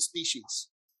sorts of different species,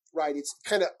 right? It's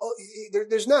kind of,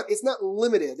 it's not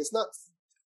limited. It's not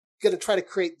going to try to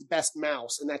create the best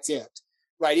mouse and that's it,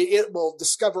 right? It will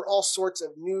discover all sorts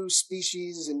of new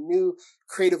species and new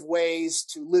creative ways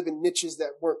to live in niches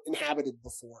that weren't inhabited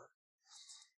before.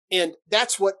 And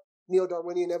that's what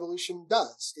neo-Darwinian evolution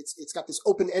does. It's got this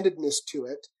open-endedness to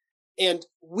it. And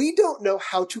we don't know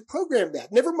how to program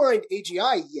that. Never mind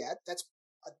AGI yet. That's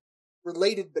a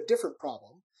related but different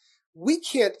problem. We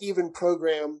can't even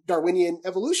program Darwinian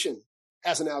evolution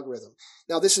as an algorithm.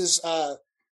 Now, this is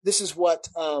what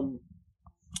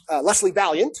Leslie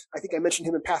Valiant, I think I mentioned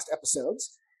him in past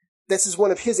episodes. This is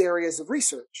one of his areas of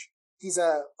research. He's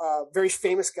a very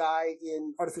famous guy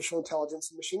in artificial intelligence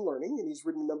and machine learning, and he's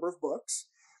written a number of books.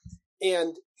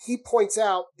 And he points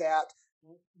out that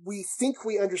we think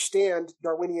we understand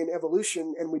Darwinian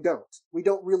evolution, and we don't. We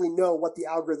don't really know what the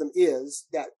algorithm is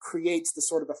that creates the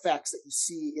sort of effects that you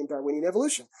see in Darwinian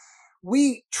evolution.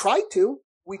 We try to.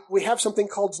 We have something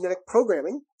called genetic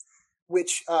programming,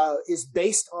 which is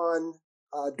based on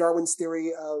Darwin's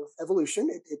theory of evolution.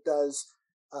 It does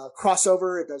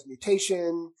crossover, it does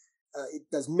mutation, it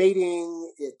does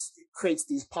mating, it creates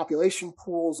these population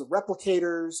pools of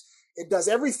replicators. It does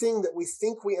everything that we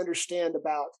think we understand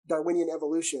about Darwinian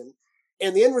evolution.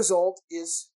 And the end result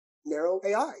is narrow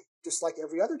AI, just like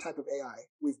every other type of AI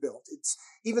we've built. It's,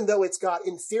 even though it's got,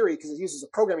 in theory, because it uses a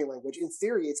programming language, in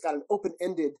theory, it's got an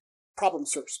open-ended problem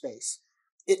search space.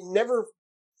 It never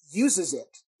uses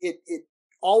it. It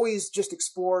always just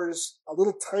explores a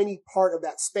little tiny part of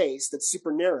that space that's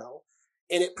super narrow,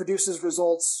 and it produces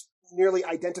results nearly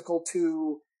identical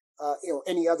to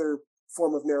any other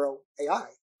form of narrow AI.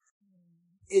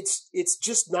 It's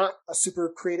just not a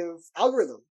super creative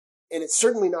algorithm, and it's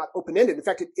certainly not open-ended. In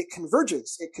fact, it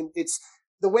converges. It's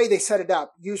the way they set it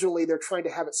up. Usually, they're trying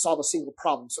to have it solve a single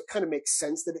problem, so it kind of makes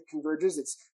sense that it converges.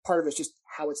 It's part of it's just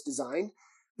how it's designed.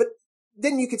 But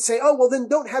then you could say, oh well, then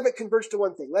don't have it converge to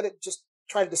one thing. Let it just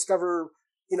try to discover,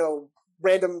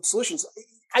 random solutions.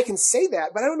 I can say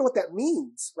that, but I don't know what that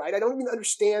means, right? I don't even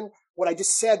understand what I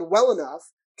just said well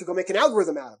enough to go make an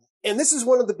algorithm out of it. And this is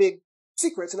one of the big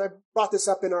secrets, and I brought this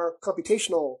up in our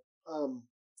computational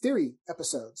theory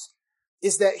episodes,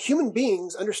 is that human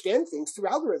beings understand things through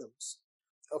algorithms.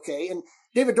 Okay, and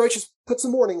David Deutsch has put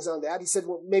some warnings on that. He said,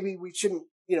 well, maybe we shouldn't,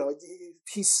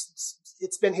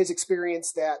 it's been his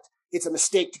experience that it's a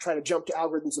mistake to try to jump to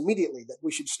algorithms immediately, that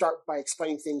we should start by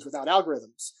explaining things without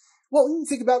algorithms. Well, when you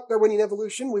think about Darwinian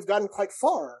evolution, we've gotten quite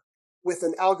far with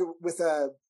an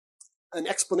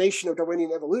explanation of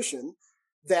Darwinian evolution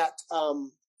that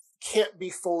can't be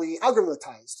fully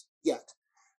algorithmatized yet.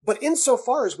 But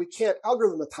insofar as we can't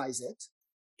algorithmatize it,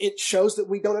 it shows that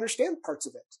we don't understand parts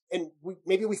of it. And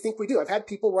maybe we think we do. I've had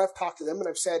people where I've talked to them and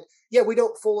I've said, yeah, we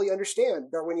don't fully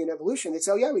understand Darwinian evolution. They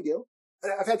say, oh yeah, we do.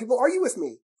 And I've had people argue with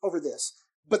me over this.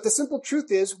 But the simple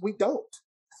truth is we don't.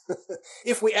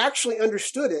 If we actually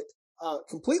understood it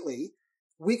completely,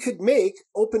 we could make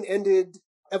open-ended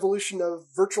evolution of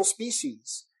virtual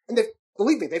species. And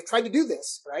believe me, they've tried to do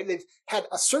this, right? They've had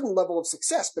a certain level of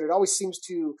success, but it always seems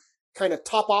to kind of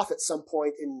top off at some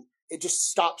point, and it just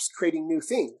stops creating new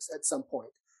things at some point.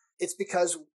 It's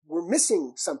because we're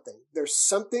missing something. There's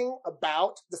something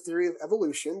about the theory of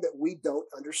evolution that we don't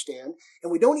understand,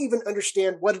 and we don't even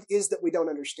understand what it is that we don't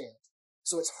understand.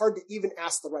 So it's hard to even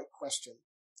ask the right question.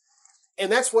 And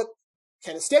that's what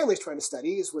Kenneth Stanley's trying to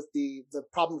study, is with the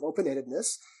problem of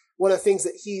open-endedness. One of the things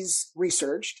that he's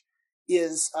researched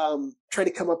is trying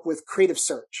to come up with creative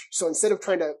search. So instead of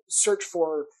trying to search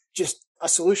for just a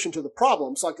solution to the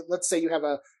problem, so like, let's say you have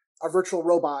a virtual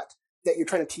robot that you're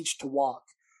trying to teach to walk.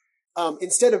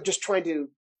 Instead of just trying to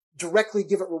directly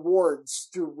give it rewards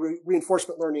through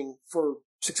reinforcement learning for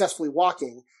successfully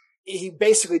walking, he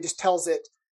basically just tells it,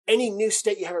 any new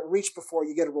state you haven't reached before,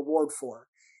 you get a reward for.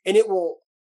 And it will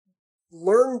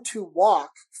learn to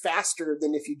walk faster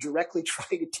than if you directly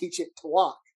try to teach it to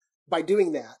walk by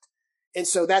doing that. And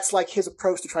so that's like his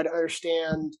approach to try to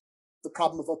understand the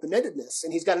problem of open-endedness.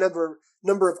 And he's got a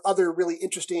number of other really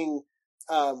interesting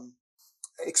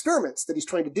experiments that he's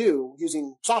trying to do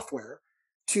using software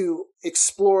to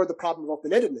explore the problem of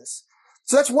open-endedness.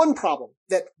 So that's one problem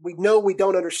that we know we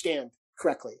don't understand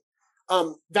correctly.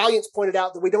 Valiant's pointed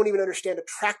out that we don't even understand a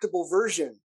tractable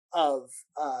version of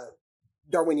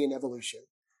Darwinian evolution,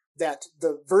 that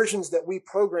the versions that we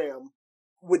program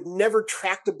would never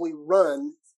tractably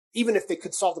run, even if they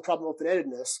could solve the problem of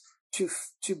open-endedness,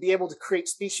 to be able to create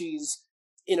species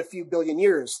in a few billion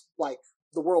years, like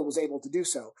the world was able to do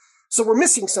so. So we're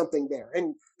missing something there.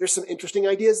 And there's some interesting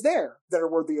ideas there that are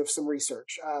worthy of some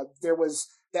research. There was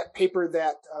that paper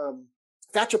that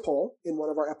Thachapol, in one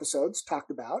of our episodes,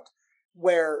 talked about,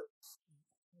 where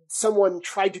someone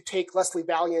tried to take Leslie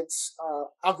Valiant's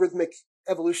algorithmic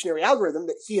evolutionary algorithm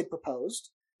that he had proposed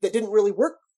that didn't really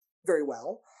work very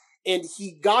well. And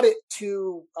he got it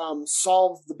to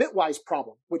solve the bitwise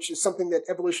problem, which is something that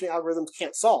evolutionary algorithms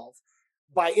can't solve,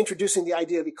 by introducing the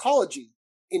idea of ecology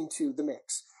into the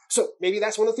mix. So maybe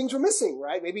that's one of the things we're missing,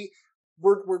 right? Maybe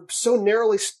we're so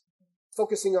narrowly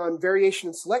focusing on variation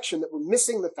and selection that we're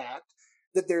missing the fact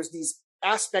that there's these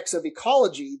aspects of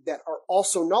ecology that are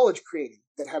also knowledge creating,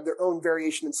 that have their own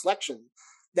variation and selection,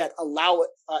 that allow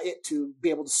it to be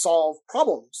able to solve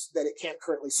problems that it can't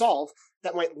currently solve,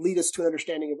 that might lead us to an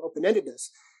understanding of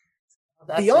open-endedness.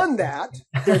 Beyond that,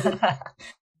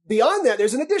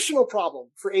 there's an additional problem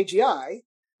for AGI,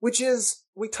 which is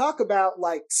we talk about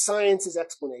like science's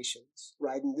explanations,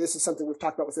 right? And this is something we've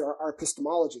talked about with our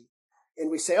epistemology.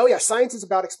 And we say, oh yeah, science is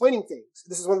about explaining things.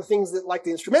 This is one of the things that like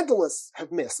the instrumentalists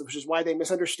have missed, which is why they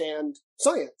misunderstand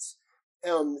science.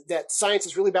 That science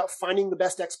is really about finding the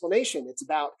best explanation. It's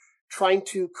about trying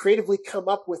to creatively come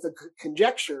up with a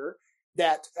conjecture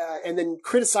that, and then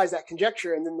criticize that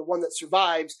conjecture. And then the one that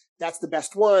survives, that's the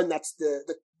best one. That's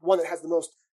the one that has the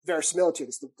most verisimilitude.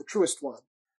 It's the truest one.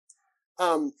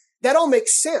 That all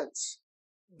makes sense.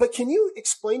 But can you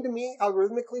explain to me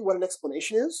algorithmically what an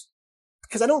explanation is?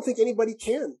 Because I don't think anybody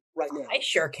can right now. I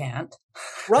sure can't.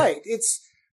 Right.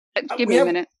 Give me a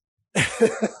minute.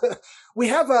 we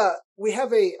have a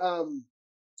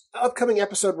upcoming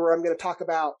episode where I'm going to talk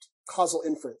about causal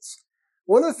inference.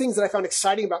 One of the things that I found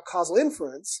exciting about causal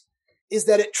inference is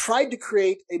that it tried to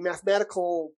create a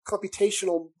mathematical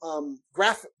computational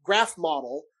graph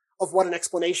model of what an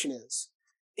explanation is.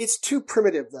 It's too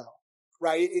primitive though,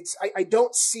 right? I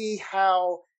don't see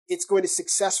how it's going to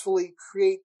successfully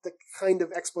create the kind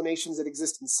of explanations that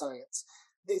exist in science.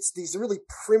 It's these really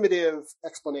primitive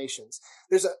explanations.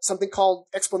 There's something called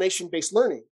explanation-based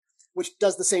learning, which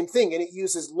does the same thing, and it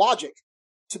uses logic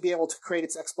to be able to create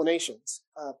its explanations,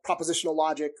 propositional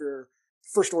logic or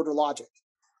first-order logic.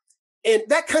 And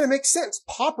that kind of makes sense.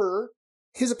 Popper,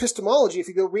 his epistemology, if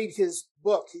you go read his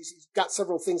book, he's got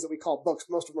several things that we call books.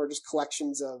 Most of them are just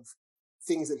collections of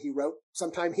things that he wrote.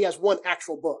 Sometimes he has one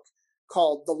actual book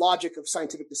called The Logic of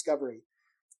Scientific Discovery.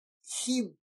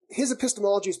 His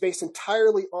epistemology is based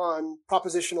entirely on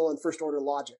propositional and first-order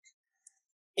logic.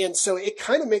 And so it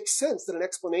kind of makes sense that an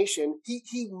explanation,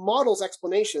 he models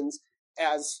explanations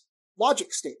as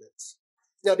logic statements.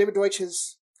 Now, David Deutsch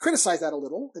has criticized that a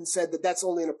little and said that that's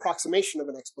only an approximation of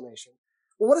an explanation.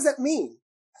 Well, what does that mean?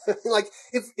 Like,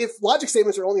 if logic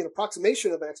statements are only an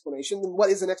approximation of an explanation, then what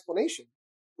is an explanation,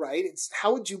 right? It's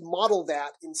how would you model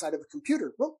that inside of a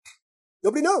computer? Well,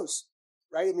 nobody knows,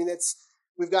 right? I mean,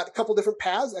 we've got a couple different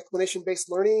paths: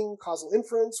 explanation-based learning, causal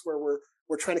inference, where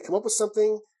we're trying to come up with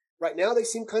something. Right now, they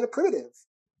seem kind of primitive.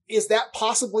 Is that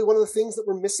possibly one of the things that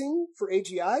we're missing for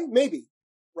AGI? Maybe,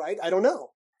 right? I don't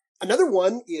know. Another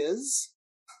one is,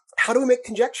 how do we make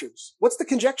conjectures? What's the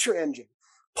conjecture engine?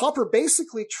 Popper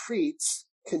basically treats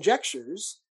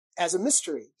conjectures as a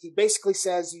mystery. He basically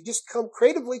says you just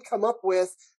creatively come up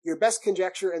with your best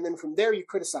conjecture, and then from there you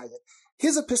criticize it.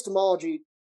 His epistemology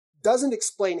doesn't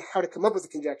explain how to come up with a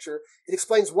conjecture. It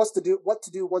explains what to do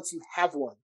once you have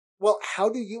one. Well, how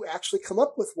do you actually come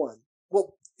up with one?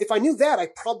 Well, if I knew that, I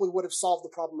probably would have solved the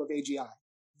problem of AGI.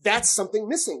 That's something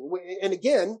missing. And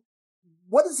again,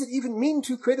 what does it even mean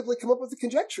to creatively come up with a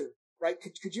conjecture, right?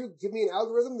 Could you give me an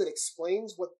algorithm that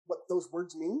explains what those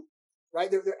words mean,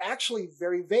 right? They're actually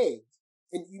very vague.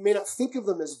 And you may not think of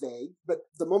them as vague, but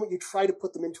the moment you try to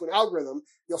put them into an algorithm,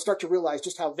 you'll start to realize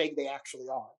just how vague they actually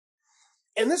are.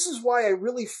 And this is why I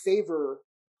really favor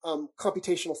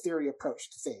computational theory approach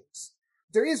to things.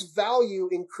 There is value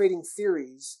in creating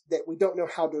theories that we don't know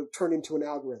how to turn into an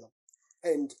algorithm.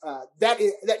 And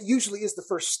that usually is the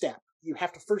first step. You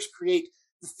have to first create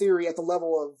the theory at the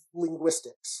level of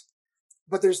linguistics.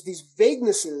 But there's these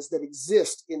vaguenesses that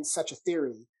exist in such a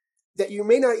theory that you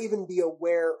may not even be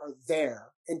aware are there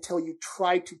until you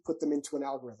try to put them into an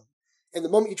algorithm. And the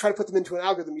moment you try to put them into an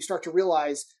algorithm, you start to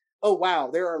realize, oh, wow,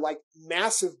 there are like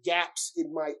massive gaps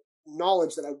in my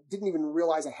knowledge that I didn't even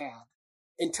realize I had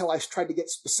until I tried to get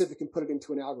specific and put it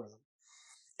into an algorithm.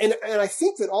 And I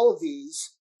think that all of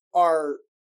these are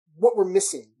what we're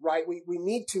missing, right? We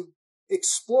need to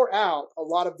explore out a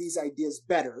lot of these ideas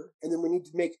better, and then we need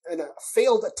to make a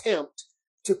failed attempt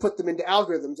to put them into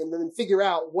algorithms and then figure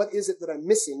out what is it that I'm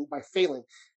missing by failing.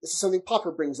 This is something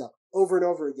Popper brings up over and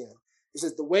over again. He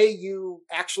says the way you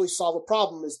actually solve a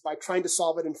problem is by trying to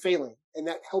solve it and failing, and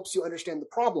that helps you understand the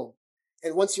problem.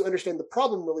 And once you understand the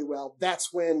problem really well,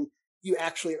 that's when you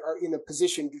actually are in a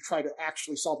position to try to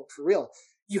actually solve it for real.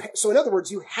 So in other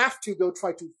words, you have to go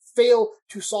try to fail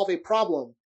to solve a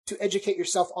problem to educate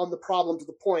yourself on the problem to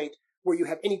the point where you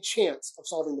have any chance of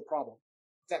solving the problem.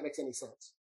 If that makes any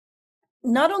sense.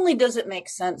 Not only does it make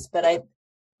sense, but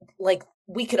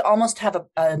we could almost have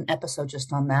an episode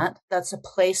just on that. That's a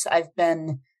place I've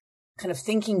been kind of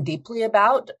thinking deeply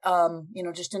about.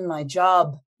 Just in my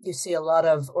job, you see a lot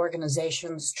of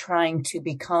organizations trying to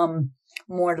become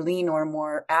more lean or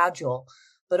more agile.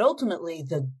 But ultimately,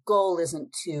 the goal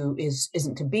isn't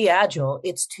to be agile.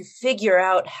 It's to figure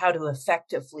out how to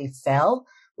effectively fail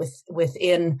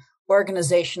within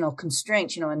organizational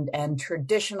constraints, and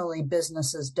traditionally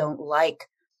businesses don't like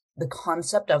the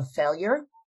concept of failure.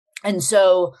 And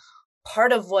so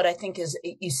part of what I think is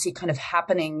you see kind of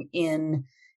happening in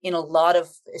a lot of,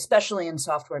 especially in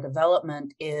software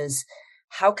development, is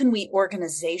how can we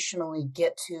organizationally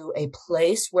get to a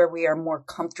place where we are more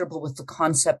comfortable with the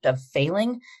concept of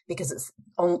failing, because it's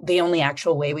the only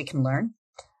actual way we can learn.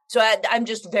 So I'm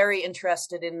just very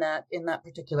interested in that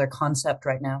particular concept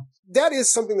right now. That is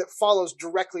something that follows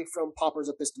directly from Popper's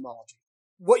epistemology.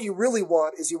 What you really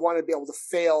want is you want to be able to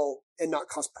fail and not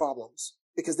cause problems,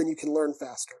 because then you can learn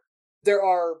faster. There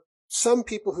are some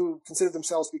people who consider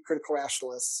themselves to be critical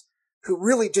rationalists who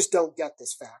really just don't get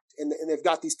this fact. And they've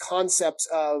got these concepts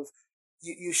of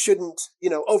you shouldn't,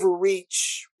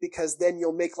 overreach, because then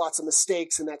you'll make lots of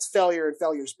mistakes and that's failure, and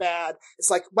failure's bad. It's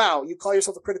like, wow, you call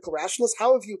yourself a critical rationalist?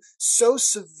 How have you so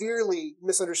severely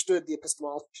misunderstood the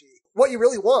epistemology? What you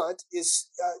really want is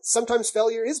sometimes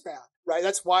failure is bad, right?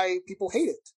 That's why people hate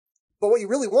it. But what you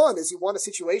really want is you want a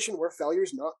situation where failure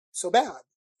is not so bad,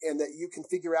 and that you can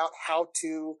figure out how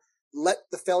to let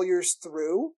the failures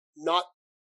through, not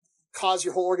cause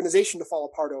your whole organization to fall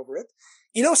apart over it.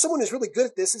 Someone who's really good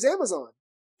at this is Amazon.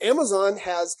 Amazon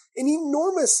has an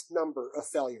enormous number of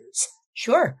failures.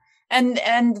 Sure. And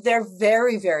they're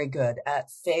very, very good at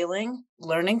failing,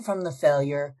 learning from the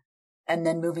failure, and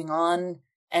then moving on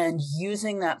and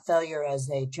using that failure as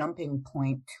a jumping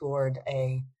point toward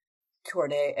a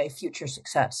future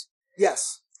success.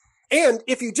 Yes. And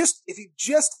if you just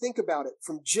think about it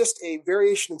from just a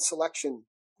variation and selection,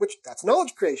 which that's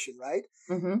knowledge creation, right?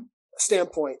 Mm-hmm.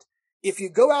 Standpoint. If you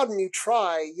go out and you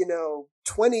try,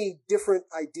 20 different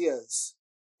ideas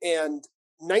and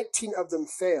 19 of them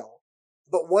fail,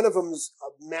 but one of them's a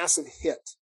massive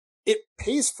hit, it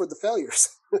pays for the failures,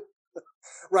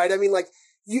 right? I mean, like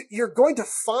you're going to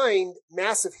find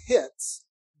massive hits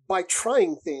by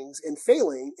trying things and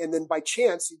failing. And then by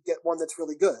chance, you get one that's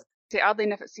really good. See, oddly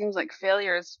enough, it seems like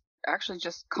failure is actually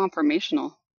just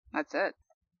conformational. That's it.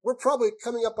 We're probably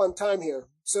coming up on time here.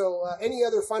 So any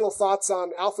other final thoughts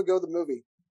on AlphaGo, the movie?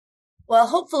 Well,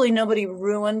 hopefully nobody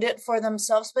ruined it for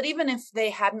themselves. But even if they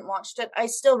hadn't watched it, I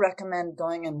still recommend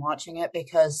going and watching it,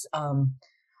 because I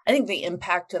think the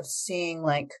impact of seeing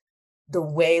like the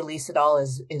way Lee Sedol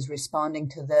is responding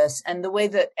to this, and the way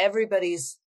that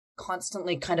everybody's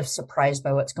constantly kind of surprised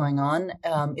by what's going on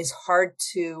is hard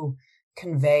to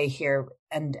convey here.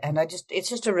 And it's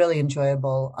just a really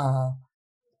enjoyable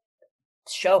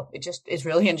show. It just is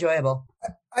really enjoyable.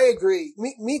 I agree.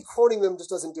 Me quoting them just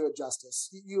doesn't do it justice.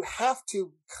 You have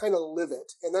to kind of live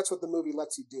it, and that's what the movie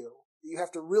lets you do. You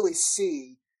have to really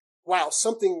see, wow,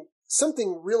 something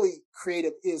really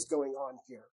creative is going on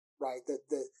here, right? That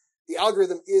the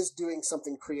algorithm is doing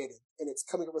something creative, and it's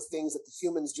coming up with things that the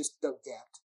humans just don't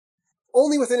get.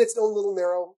 Only within its own little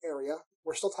narrow area.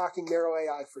 We're still talking narrow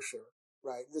AI for sure,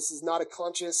 right? This is not a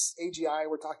conscious AGI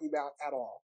we're talking about at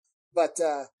all. But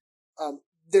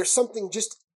there's something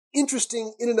just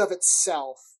interesting in and of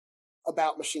itself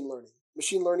about machine learning.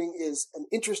 Machine learning is an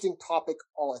interesting topic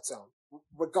all its own,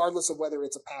 regardless of whether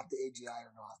it's a path to AGI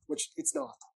or not, which it's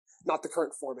not the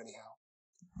current form anyhow.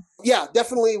 Yeah,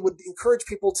 definitely would encourage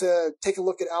people to take a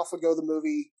look at AlphaGo, the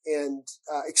movie, and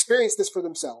experience this for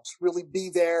themselves. Really be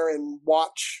there and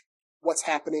watch what's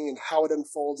happening and how it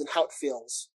unfolds and how it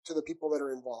feels to the people that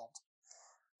are involved.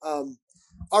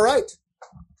 All right.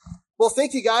 Well,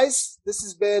 thank you guys. This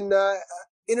has been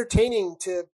entertaining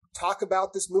to talk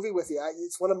about this movie with you.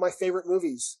 It's one of my favorite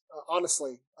movies,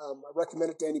 honestly. I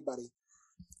recommend it to anybody.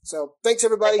 So thanks,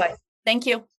 everybody. Bye-bye. Thank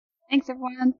you. Thanks,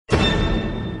 everyone.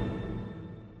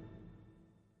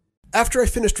 After I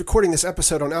finished recording this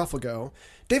episode on AlphaGo,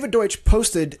 David Deutsch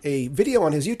posted a video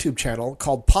on his YouTube channel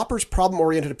called Popper's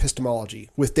Problem-Oriented Epistemology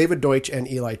with David Deutsch and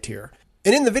Eli Tier.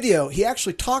 And in the video, he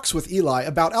actually talks with Eli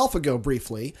about AlphaGo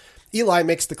briefly. Eli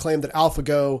makes the claim that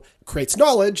AlphaGo creates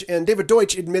knowledge, and David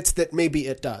Deutsch admits that maybe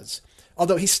it does.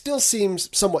 Although he still seems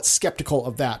somewhat skeptical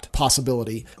of that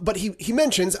possibility. But he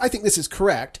mentions, I think this is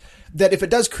correct, that if it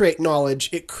does create knowledge,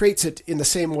 it creates it in the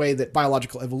same way that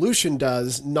biological evolution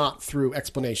does, not through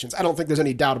explanations. I don't think there's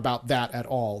any doubt about that at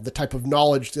all. The type of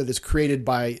knowledge that is created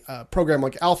by a program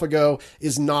like AlphaGo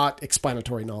is not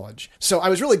explanatory knowledge. So I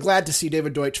was really glad to see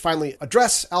David Deutsch finally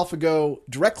address AlphaGo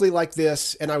directly like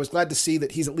this, and I was glad to see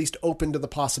that he's at least open to the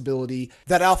possibility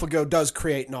that AlphaGo does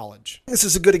create knowledge. This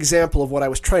is a good example of what I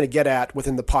was trying to get at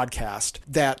within the podcast,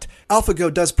 that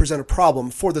AlphaGo does present a problem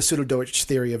for the pseudo-Deutsch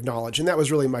theory of knowledge, and that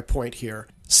was really my point here.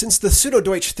 Since the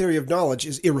pseudo-Deutsch theory of knowledge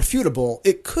is irrefutable,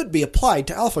 it could be applied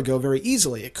to AlphaGo very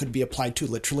easily. It could be applied to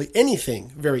literally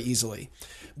anything very easily.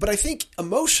 But I think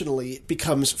emotionally it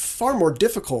becomes far more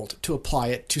difficult to apply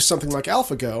it to something like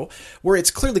AlphaGo, where it's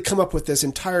clearly come up with this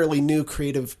entirely new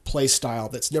creative play style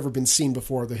that's never been seen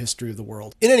before in the history of the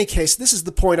world. In any case, this is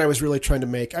the point I was really trying to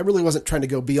make. I really wasn't trying to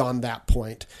go beyond that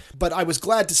point. But I was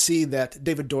glad to see that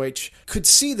David Deutsch could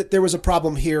see that there was a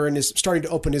problem here and is starting to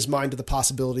open his mind to the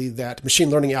possibility that machine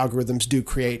learning algorithms do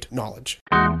create knowledge.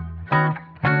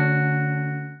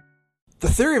 The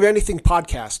Theory of Anything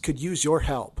podcast could use your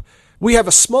help. We have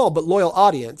a small but loyal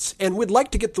audience, and we'd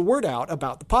like to get the word out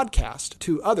about the podcast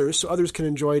to others so others can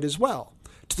enjoy it as well.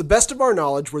 To the best of our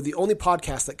knowledge, we're the only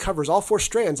podcast that covers all 4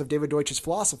 strands of David Deutsch's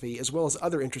philosophy, as well as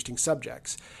other interesting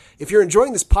subjects. If you're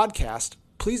enjoying this podcast,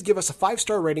 please give us a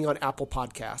 5-star rating on Apple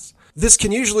Podcasts. This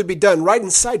can usually be done right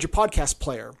inside your podcast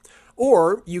player,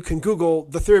 or you can Google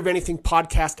the Theory of Anything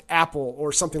podcast Apple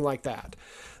or something like that.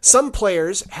 Some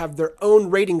players have their own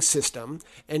rating system,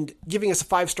 and giving us a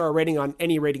 5-star rating on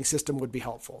any rating system would be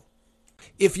helpful.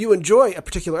 If you enjoy a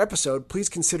particular episode, please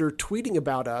consider tweeting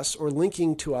about us or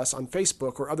linking to us on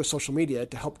Facebook or other social media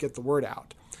to help get the word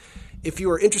out. If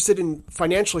you are interested in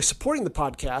financially supporting the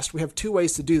podcast, we have 2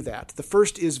 ways to do that. The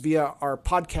first is via our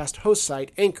podcast host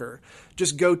site, Anchor.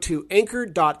 Just go to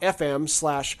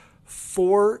anchor.fm/4-strands,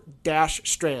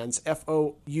 FOUR-STRANDS.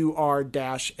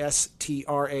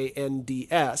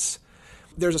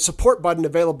 There's a support button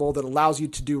available that allows you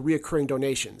to do reoccurring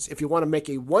donations. If you want to make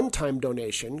a one-time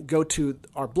donation, go to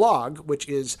our blog, which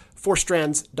is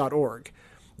 4strands.org.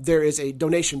 There is a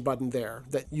donation button there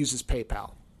that uses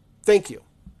PayPal. Thank you.